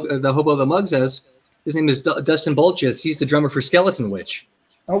 the hobo that mugs us, his name is Dustin Bolchis. He's the drummer for Skeleton Witch.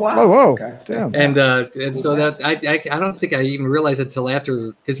 Oh wow! Oh, whoa. Okay. Damn. And so that I don't think I even realized it till after,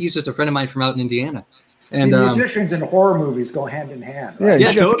 because he's just a friend of mine from out in Indiana. And musicians and horror movies go hand in hand. Right?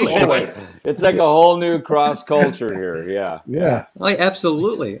 Yeah, totally. It's like a whole new cross culture here. Yeah. Yeah. Oh,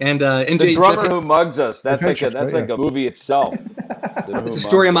 absolutely. And The drummer who mugs us. That's like a movie itself. It's a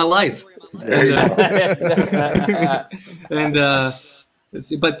story of my life. And let's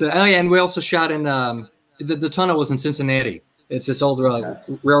see, but and we also shot in the tunnel was in Cincinnati. It's this old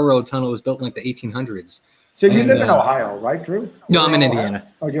railroad tunnel. It was built in like the 1800s. So you live in Ohio, right, Drew? No, I'm in Indiana.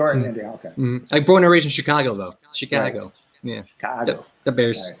 Oh, you are in Indiana. Okay. I born and raised in Chicago, though. Chicago. Right. Yeah. Chicago. The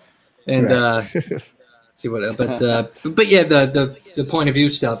Bears. Nice. And let's see what, but yeah, the point of view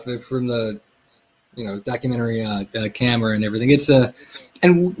stuff from the documentary camera and everything. It's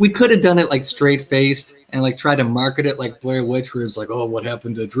and we could have done it like straight faced and like try to market it like Blair Witch, where it's like, oh, what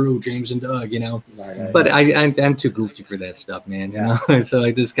happened to Drew, James, and Doug, Right. But I'm too goofy for that stuff, man. You know, so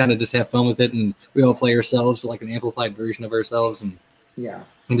I just kind of just have fun with it, and we all play ourselves, but like an amplified version of ourselves, and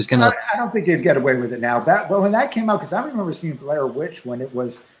just kind of. I don't think you'd get away with it now. But when that came out, because I remember seeing Blair Witch when it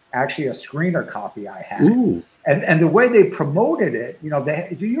was actually a screener copy I had. Ooh. And the way they promoted it,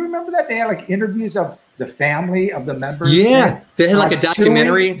 do you remember that? They had like interviews of the family of the members. Yeah, they had like a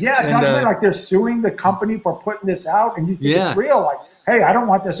documentary. Documentary, like they're suing the company for putting this out, and you think it's real. Like, hey, I don't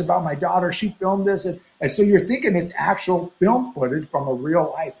want this about my daughter. She filmed this. And so you're thinking it's actual film footage from a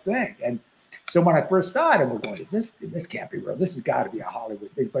real life thing. And so when I first saw it, I'm going, this can't be real. This has got to be a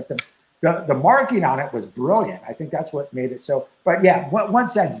Hollywood thing. But the marking on it was brilliant. I think that's what made it so. But yeah,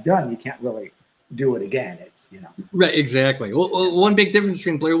 once that's done, you can't really do it again. It's right, exactly. Well, one big difference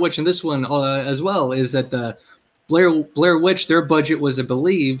between Blair Witch and this one as well is that the Blair Witch, their budget was, I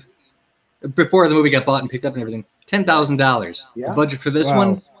believe, before the movie got bought and picked up and everything, $10,000. Yeah. The budget for this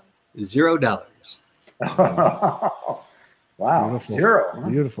one, $0. Wow, Beautiful. Zero. Huh?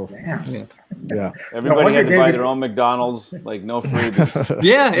 Beautiful. Damn. Yeah. Everybody had to buy their own McDonald's, like no freebies.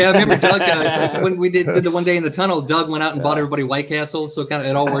 Yeah. I remember Doug when we did the one day in the tunnel. Doug went out and bought everybody White Castle, so kind of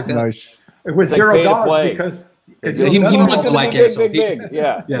it all worked out. Nice. It was It's like $0 because he loved the White Castle. Big.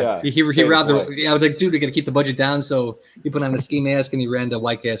 Yeah. He robbed the. I was like, dude, we got to keep the budget down, so he put on a ski mask and he ran to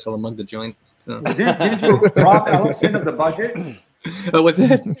White Castle among the joint. So. Didn't you rob Ellefson of the budget? What's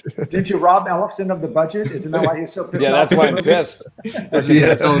that? Didn't you rob Ellefson of the budget? Isn't that why you're so pissed off? That's why I'm pissed.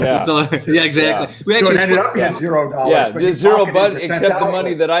 Yeah, exactly. We actually ended up being $0. Yeah, but just you $0, pocketed the except the 10,000.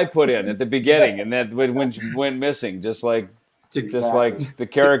 money that I put in at the beginning, and that went missing, just like the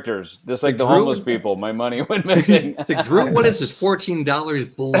characters, just like the Drew- homeless people. My money went missing. It's like, Drew, what is this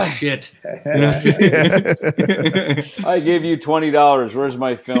 $14 bullshit? I gave you $20. Where's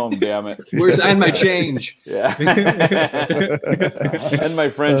my film? Damn it! And my change? Yeah, and my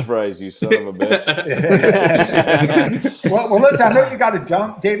French fries. You son of a bitch. Well, listen, I know you got to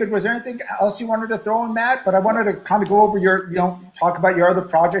jump. David, was there anything else you wanted to throw in, Matt? But I wanted to kind of go over talk about your other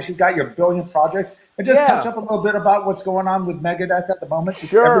projects. You got your billion projects. And just touch up a little bit about what's going on with Megadeth at the moment.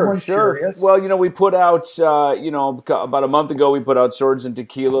 Since everyone's curious. Well, we put out, about a month ago, we put out Swords and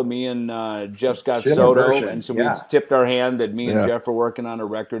Tequila, me and Jeff Scott Soto. Version. And so we tipped our hand that me and Jeff are working on a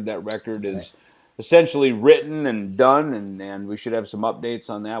record. That record is essentially written and done, and we should have some updates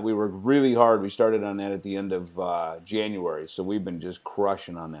on that. We worked really hard. We started on that at the end of January, so we've been just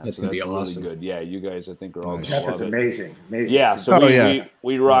crushing on that. That's going to be awesome. Really good. Yeah, you guys, I think, are all going to Jeff love is it. amazing. Yeah, so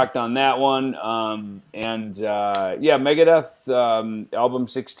we rocked on that one. Megadeth album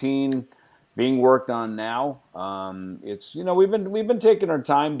 16 being worked on now. It's we've been taking our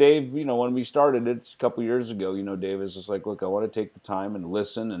time, Dave. When we started it a couple years ago, Dave was just like, look, I want to take the time and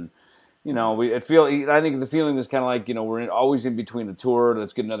listen, and I think the feeling is kind of like we're always in between a tour.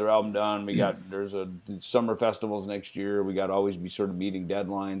 Let's get another album done. There's summer festivals next year. We got to always be sort of meeting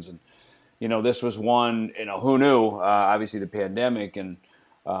deadlines, and this was one. Who knew? Obviously the pandemic, and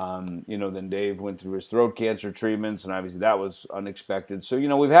then Dave went through his throat cancer treatments, and obviously that was unexpected. So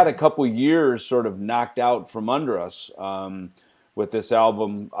we've had a couple years sort of knocked out from under us with this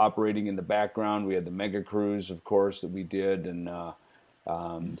album operating in the background. We had the Mega Cruise, of course, that we did, and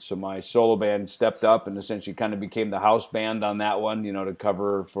so my solo band stepped up and essentially kind of became the house band on that one, to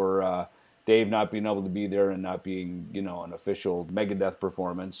cover for Dave not being able to be there and not being, an official Megadeth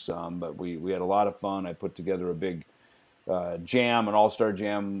performance. But we had a lot of fun. I put together a big jam, an all-star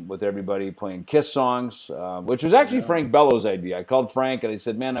jam with everybody playing Kiss songs, which was actually Frank Bellows' idea. I called Frank and I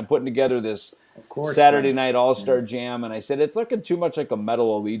said, man, I'm putting together this Saturday night all-star jam, and I said it's looking too much like a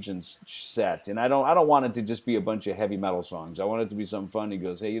Metal Allegiance set, and I don't want it to just be a bunch of heavy metal songs. I want it to be something fun. He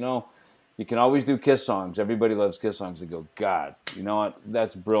goes, hey, you can always do Kiss songs. Everybody loves Kiss songs. I go, God, you know what?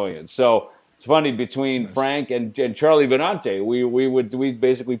 That's brilliant. So it's funny, between Frank and Charlie Venante, we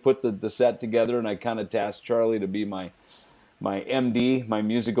basically put the set together, and I kind of tasked Charlie to be my MD, my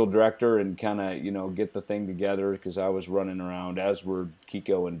musical director, and kind of, you know, get the thing together, because I was running around, as were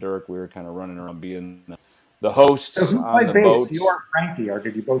Kiko and Dirk. We were kind of running around being the hosts. So who on played the bass? boats. You or Frankie, or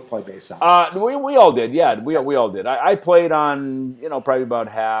did you both play bass on? We all did, yeah. We all did. I played on, you know, probably about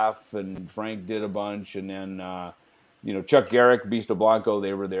half, and Frank did a bunch, and then you know, Chuck Garrick, Beasto Blanco,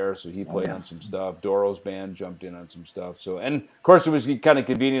 they were there, so he played on some stuff. Doro's band jumped in on some stuff. So, and of course, it was kind of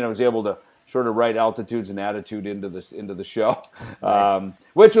convenient. I was able to sort of write Altitudes and Attitude into the show,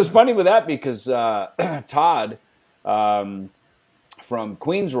 which was funny with that, because Todd from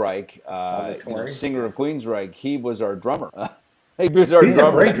Queensryche, you know, singer of Queensryche, he was our drummer. He's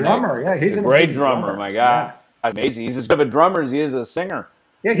a great drummer. Yeah, he's a great drummer. My God, amazing. He's as good of a drummer as he is a singer.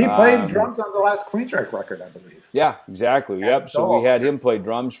 Yeah, he played drums on the last Queensryche record, I believe. Yeah, exactly. Yep. So we had him play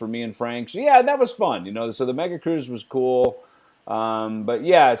drums for me and Frank. So yeah, that was fun. You know, so the Mega Cruise was cool. But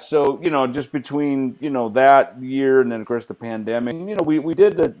yeah, so, you know, just between, you know, that year and then of course the pandemic, you know, we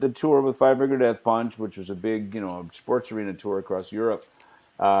did the tour with Five Finger Death Punch, which was a big, you know, sports arena tour across Europe,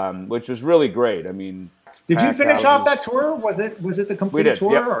 which was really great. I mean, did you finish off that tour? Was it the complete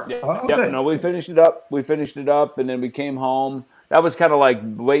tour? Yep. Or? Yep. No, we finished it up, and then we came home. That was kind of like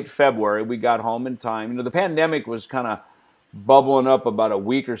late February. We got home in time. You know, the pandemic was kind of bubbling up about a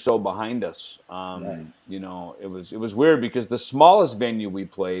week or so behind us. You know, it was weird, because the smallest venue we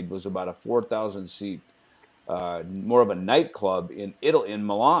played was about a 4,000 seat, more of a nightclub in Italy, in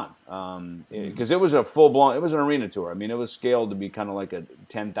Milan, because it was a full-blown, it was an arena tour. I mean, it was scaled to be kind of like a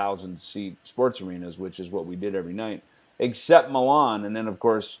 10,000 seat sports arenas, which is what we did every night, except Milan. And then of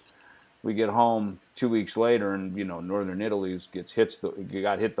course we get home 2 weeks later, and you know, northern Italy got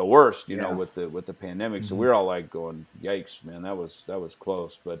hit the worst, you know, with the pandemic. So we're all like going, yikes, man, that was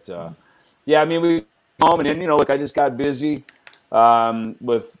close. But yeah, I mean, we home, and then, you know, like, I just got busy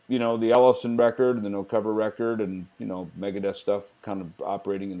with, you know, the Ellefson record and the No Cover record, and, you know, Megadeth stuff kind of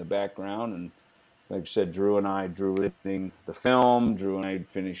operating in the background. And like I said, Drew editing the film. Drew and I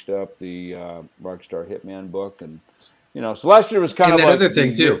finished up the Rockstar Hitman book, and, you know, so last year was kind of that like other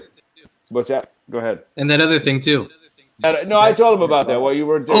thing too. What's that? Go ahead. And that other thing too. No, I told him about that while you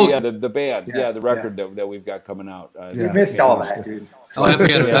were doing the band, the record that we've got coming out. You missed all that, dude. Oh, I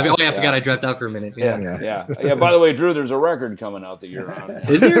forgot. I forgot. I dropped out for a minute. Yeah. By the way, Drew, there's a record coming out that you're on.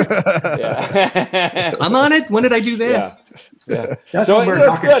 Is there? Yeah. I'm on it. When did I do that? Yeah. That's So what we're it's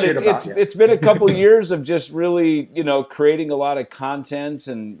talking good. shit about. It's been a couple of years of just really, you know, creating a lot of content,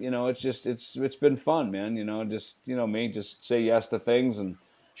 and, you know, it's been fun, man. You know, just, you know, me just say yes to things, and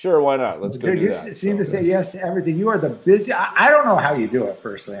sure, why not? Let's go Dude, do you that. seem to say yes to everything. You are the busy. I don't know how you do it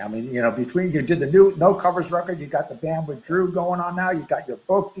personally. I mean, you know, between you did the new No Covers record, you got the band with Drew going on now, you got your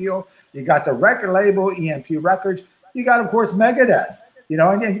book deal, you got the record label, EMP Records, you got, of course, Megadeth. You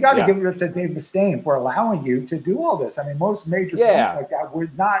know, and you got to give it to Dave Mustaine for allowing you to do all this. I mean, most major bands like that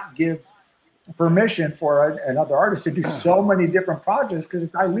would not give permission for another artist to do so many different projects, because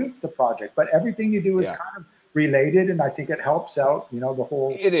it dilutes the project. But everything you do is kind of related, and I think it helps out, you know, the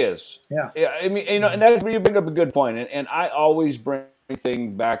whole. It is. Yeah. I mean, you know, and that's where you bring up a good point. And I always bring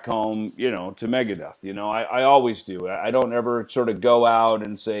everything back home, you know, to Megadeth. You know, I always do. I don't ever sort of go out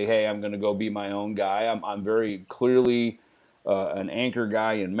and say, hey, I'm going to go be my own guy. I'm very clearly an anchor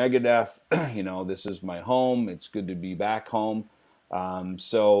guy in Megadeth. You know, this is my home. It's good to be back home.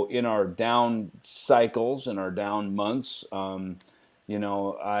 So in our down cycles, in our down months, you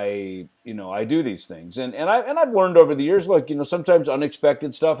know, I do these things, and I've learned over the years. Look, you know, sometimes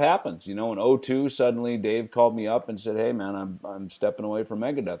unexpected stuff happens. You know, in 2002, suddenly Dave called me up and said, "Hey, man, I'm stepping away from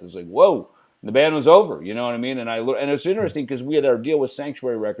Megadeth." It was like, whoa, and the band was over. You know what I mean? And it's interesting, because we had our deal with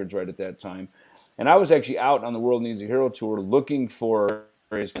Sanctuary Records right at that time, and I was actually out on the World Needs a Hero tour looking for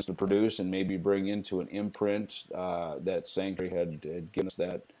various bands to produce and maybe bring into an imprint that Sanctuary had given us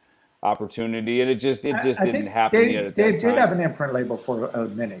that opportunity, and it just didn't happen yet at that time. Dave did have an imprint label for a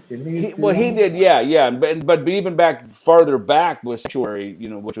minute, didn't he? He did, yeah. But even back farther back with Sanctuary, you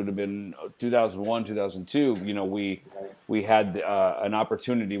know, which would have been 2001, 2002, you know, we had an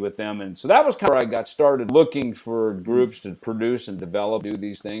opportunity with them, and so that was kind of where I got started looking for groups to produce and develop, do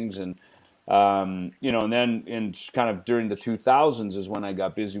these things, and you know, and then in kind of during the 2000s is when I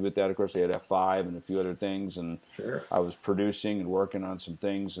got busy with that. Of course, they had F5 and a few other things, and I was producing and working on some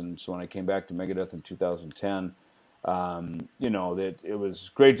things. And so when I came back to Megadeth in 2010, you know, that it was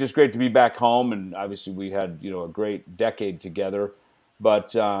great, just great to be back home. And obviously we had, you know, a great decade together.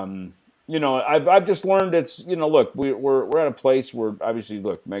 But you know, I've just learned it's, you know, look, we're at a place where obviously,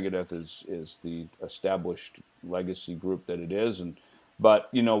 look, Megadeth is the established legacy group that it is, but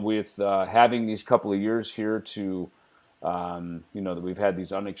you know, with having these couple of years here to, you know, that we've had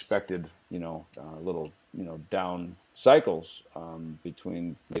these unexpected, you know, little, you know, down cycles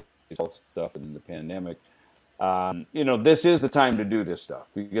between health stuff and the pandemic. You know, this is the time to do this stuff,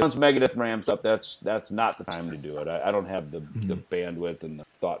 because once Megadeth ramps up, that's not the time to do it. I don't have the bandwidth and the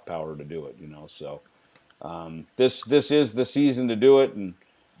thought power to do it, you know. So this is the season to do it, and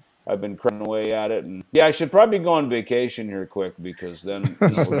I've been cranking away at it. And yeah, I should probably go on vacation here quick, because then you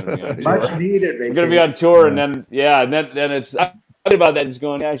know, we're going to be on tour. Much needed vacation. We're going to be on tour, and then then it's about that. Just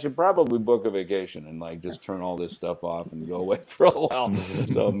going, yeah, I should probably book a vacation and like just turn all this stuff off and go away for a while.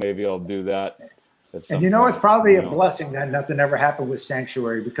 So maybe I'll do that. And you know, it's probably a blessing that nothing ever happened with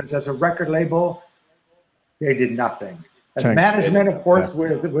Sanctuary, because as a record label, they did nothing. As management, of course,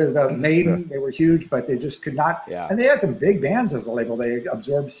 with Maiden, they were huge, but they just could not. Yeah. And they had some big bands as a label. They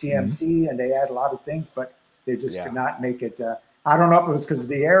absorbed CMC and they had a lot of things, but they just could not make it. I don't know if it was because of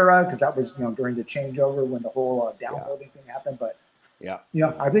the era, because that was, you know, during the changeover when the whole downloading thing happened, but. Yeah, you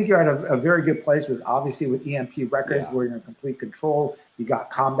know, I think you're at a very good place with, obviously, with EMP Records, where you're in complete control. You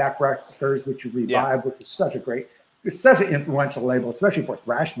got Combat Records, which you revived, which is such an influential label, especially for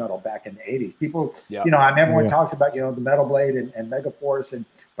thrash metal back in the 80s. People, you know, everyone talks about, you know, the Metal Blade and Megaforce,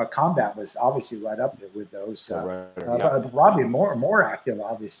 but Combat was obviously right up there with those. Probably more active,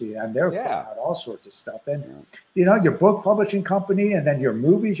 obviously, and they're putting out all sorts of stuff. And you know, your book publishing company, and then your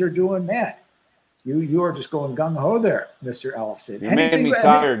movies you're doing, man. You are just going gung ho there, Mr. Ellefson. You made me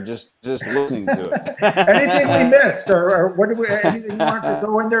tired just listening to it. Anything we missed, or what do we? Anything you want to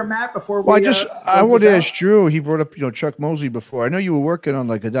throw in there, Matt? Before we? Well, I would ask Drew. He brought up, you know, Chuck Mosley before. I know you were working on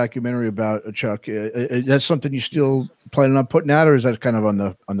like a documentary about Chuck. That's something you still planning on putting out, or is that kind of on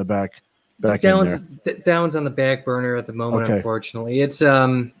the back? That one's on the back burner at the moment. Okay. Unfortunately, it's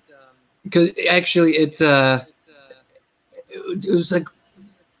because actually it was like.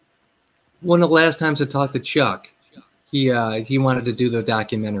 One of the last times I talked to Chuck, he wanted to do the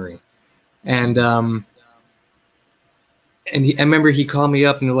documentary, and I remember he called me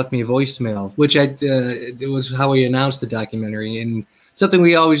up and left me a voicemail, which it was how he announced the documentary, and something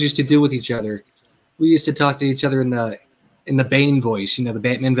we always used to do with each other. We used to talk to each other in the Bane voice, you know, the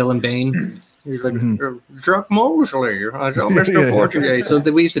Batman villain Bane. He's like, Chuck Mosley, Mr. Fortier. So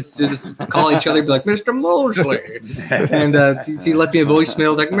we used to just call each other, be like, Mr. Mosley. And he left me a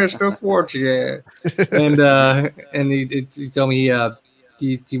voicemail like, Mr. Fortier. And he told me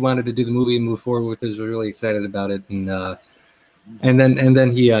he wanted to do the movie and move forward with it. He was really excited about it. And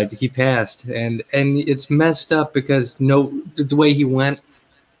then he passed. And it's messed up because the way he went,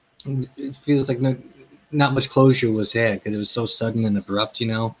 it feels like not much closure was had because it was so sudden and abrupt, you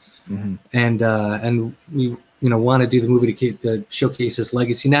know. Mm-hmm. And we, you know, want to do the movie to showcase his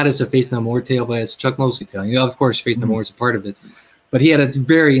legacy, not as a Faith No More tale, but as Chuck Mosley tale. You know, of course, Faith No More is a part of it, but he had a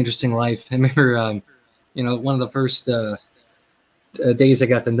very interesting life. I remember, you know, one of the first days I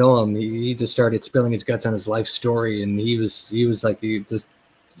got to know him, he just started spilling his guts on his life story, and he was like he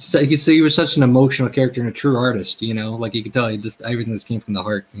was such an emotional character and a true artist. You know, like you could tell, everything just came from the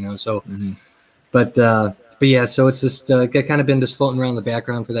heart. You know, so, But yeah, so it's just kind of been just floating around the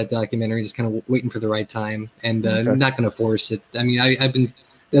background for that documentary, just kind of waiting for the right time, and I'm not going to force it. I mean, I've been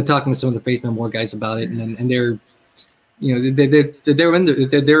talking to some of the Faith No More guys about it, and they're, you know, they're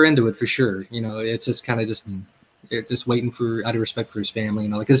into it for sure. You know, it's just kind of just waiting for, out of respect for his family, you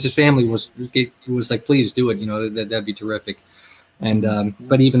know, because his family was like, please do it, you know, that'd be terrific. And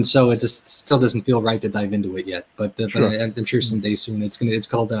but even so, it just still doesn't feel right to dive into it yet. But I'm sure someday soon it's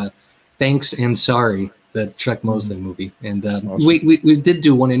called Thanks and Sorry. The Chuck Mosley movie, and awesome. we did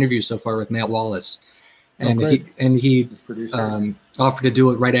do one interview so far with Matt Wallace, and he offered to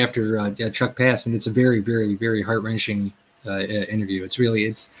do it right after Chuck passed, and it's a very, very, very heart-wrenching interview.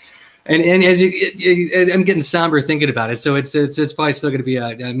 And as I'm getting somber thinking about it, so it's probably still going to be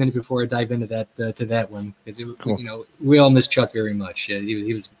a minute before I dive into that one. Cool. You know, we all miss Chuck very much.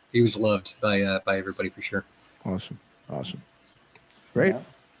 He was loved by everybody for sure. Awesome, great,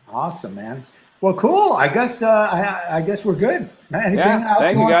 awesome, man. Well, cool. I guess we're good. Anything else?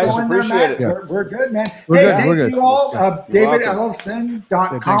 Thank you guys. Appreciate it. We're good, man. We're good. You all.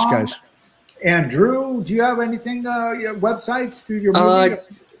 DavidEllefson.com. Thanks, guys. And Drew, do you have anything? Your websites through your movie?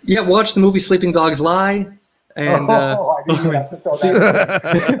 Yeah, watch the movie Sleeping Dogs Lie. And I didn't have to throw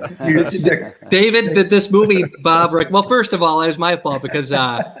that in. You sick. David did this movie. Bob, well, first of all, it was my fault because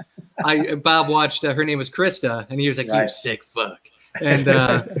Bob watched. Her name was Krista, and he was like, "You sick fuck." And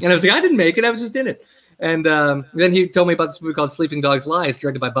I was like, I didn't make it. I was just in it. And then he told me about this movie called Sleeping Dogs Lies,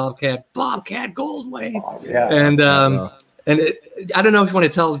 directed by Bobcat Goldthwait. Oh, yeah. And I don't know if you want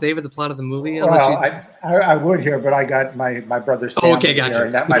to tell David the plot of the movie. Well, I would here, but I got my brother's family gotcha. here,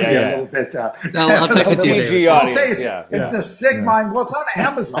 and that might be a little bit. I'll text it to you, David. I'll say it's a sick mind. Well, it's on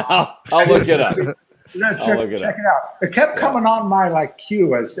Amazon. I'll look it up. Check it out. It kept coming on my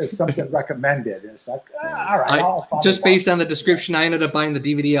queue as something recommended. And it's like, all right. Just based on the description, I ended up buying the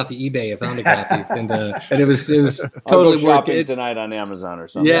DVD off of eBay. I found a copy, and it was totally worth it tonight on Amazon or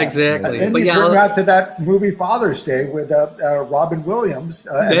something. Yeah, exactly. And then you turn out to that movie Father's Day with Robin Williams,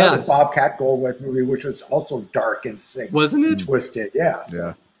 another Bobcat Goldthwait movie, which was also dark and sick, wasn't it? Twisted, yeah.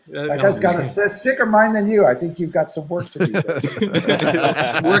 So. That guy's got a sicker mind than you. I think you've got some work to do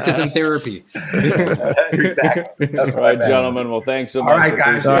there. Work is in therapy. Exactly. That's all right, gentlemen. Well, thanks so much. All right,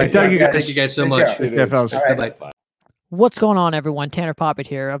 guys. All right, thank you guys. Thank you guys so much. Yeah, fellas. All right. Bye-bye. What's going on, everyone? Tanner Poppet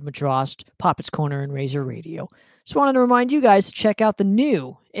here of Madrost, Poppet's Corner and Razor Radio. Just wanted to remind you guys to check out the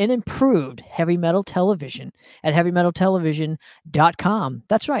new and improved Heavy Metal Television at heavymetaltelevision.com.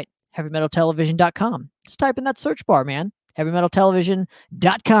 That's right, heavymetaltelevision.com. Just type in that search bar, man.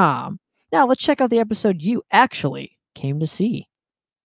 heavymetaltelevision.com. Now let's check out the episode you actually came to see.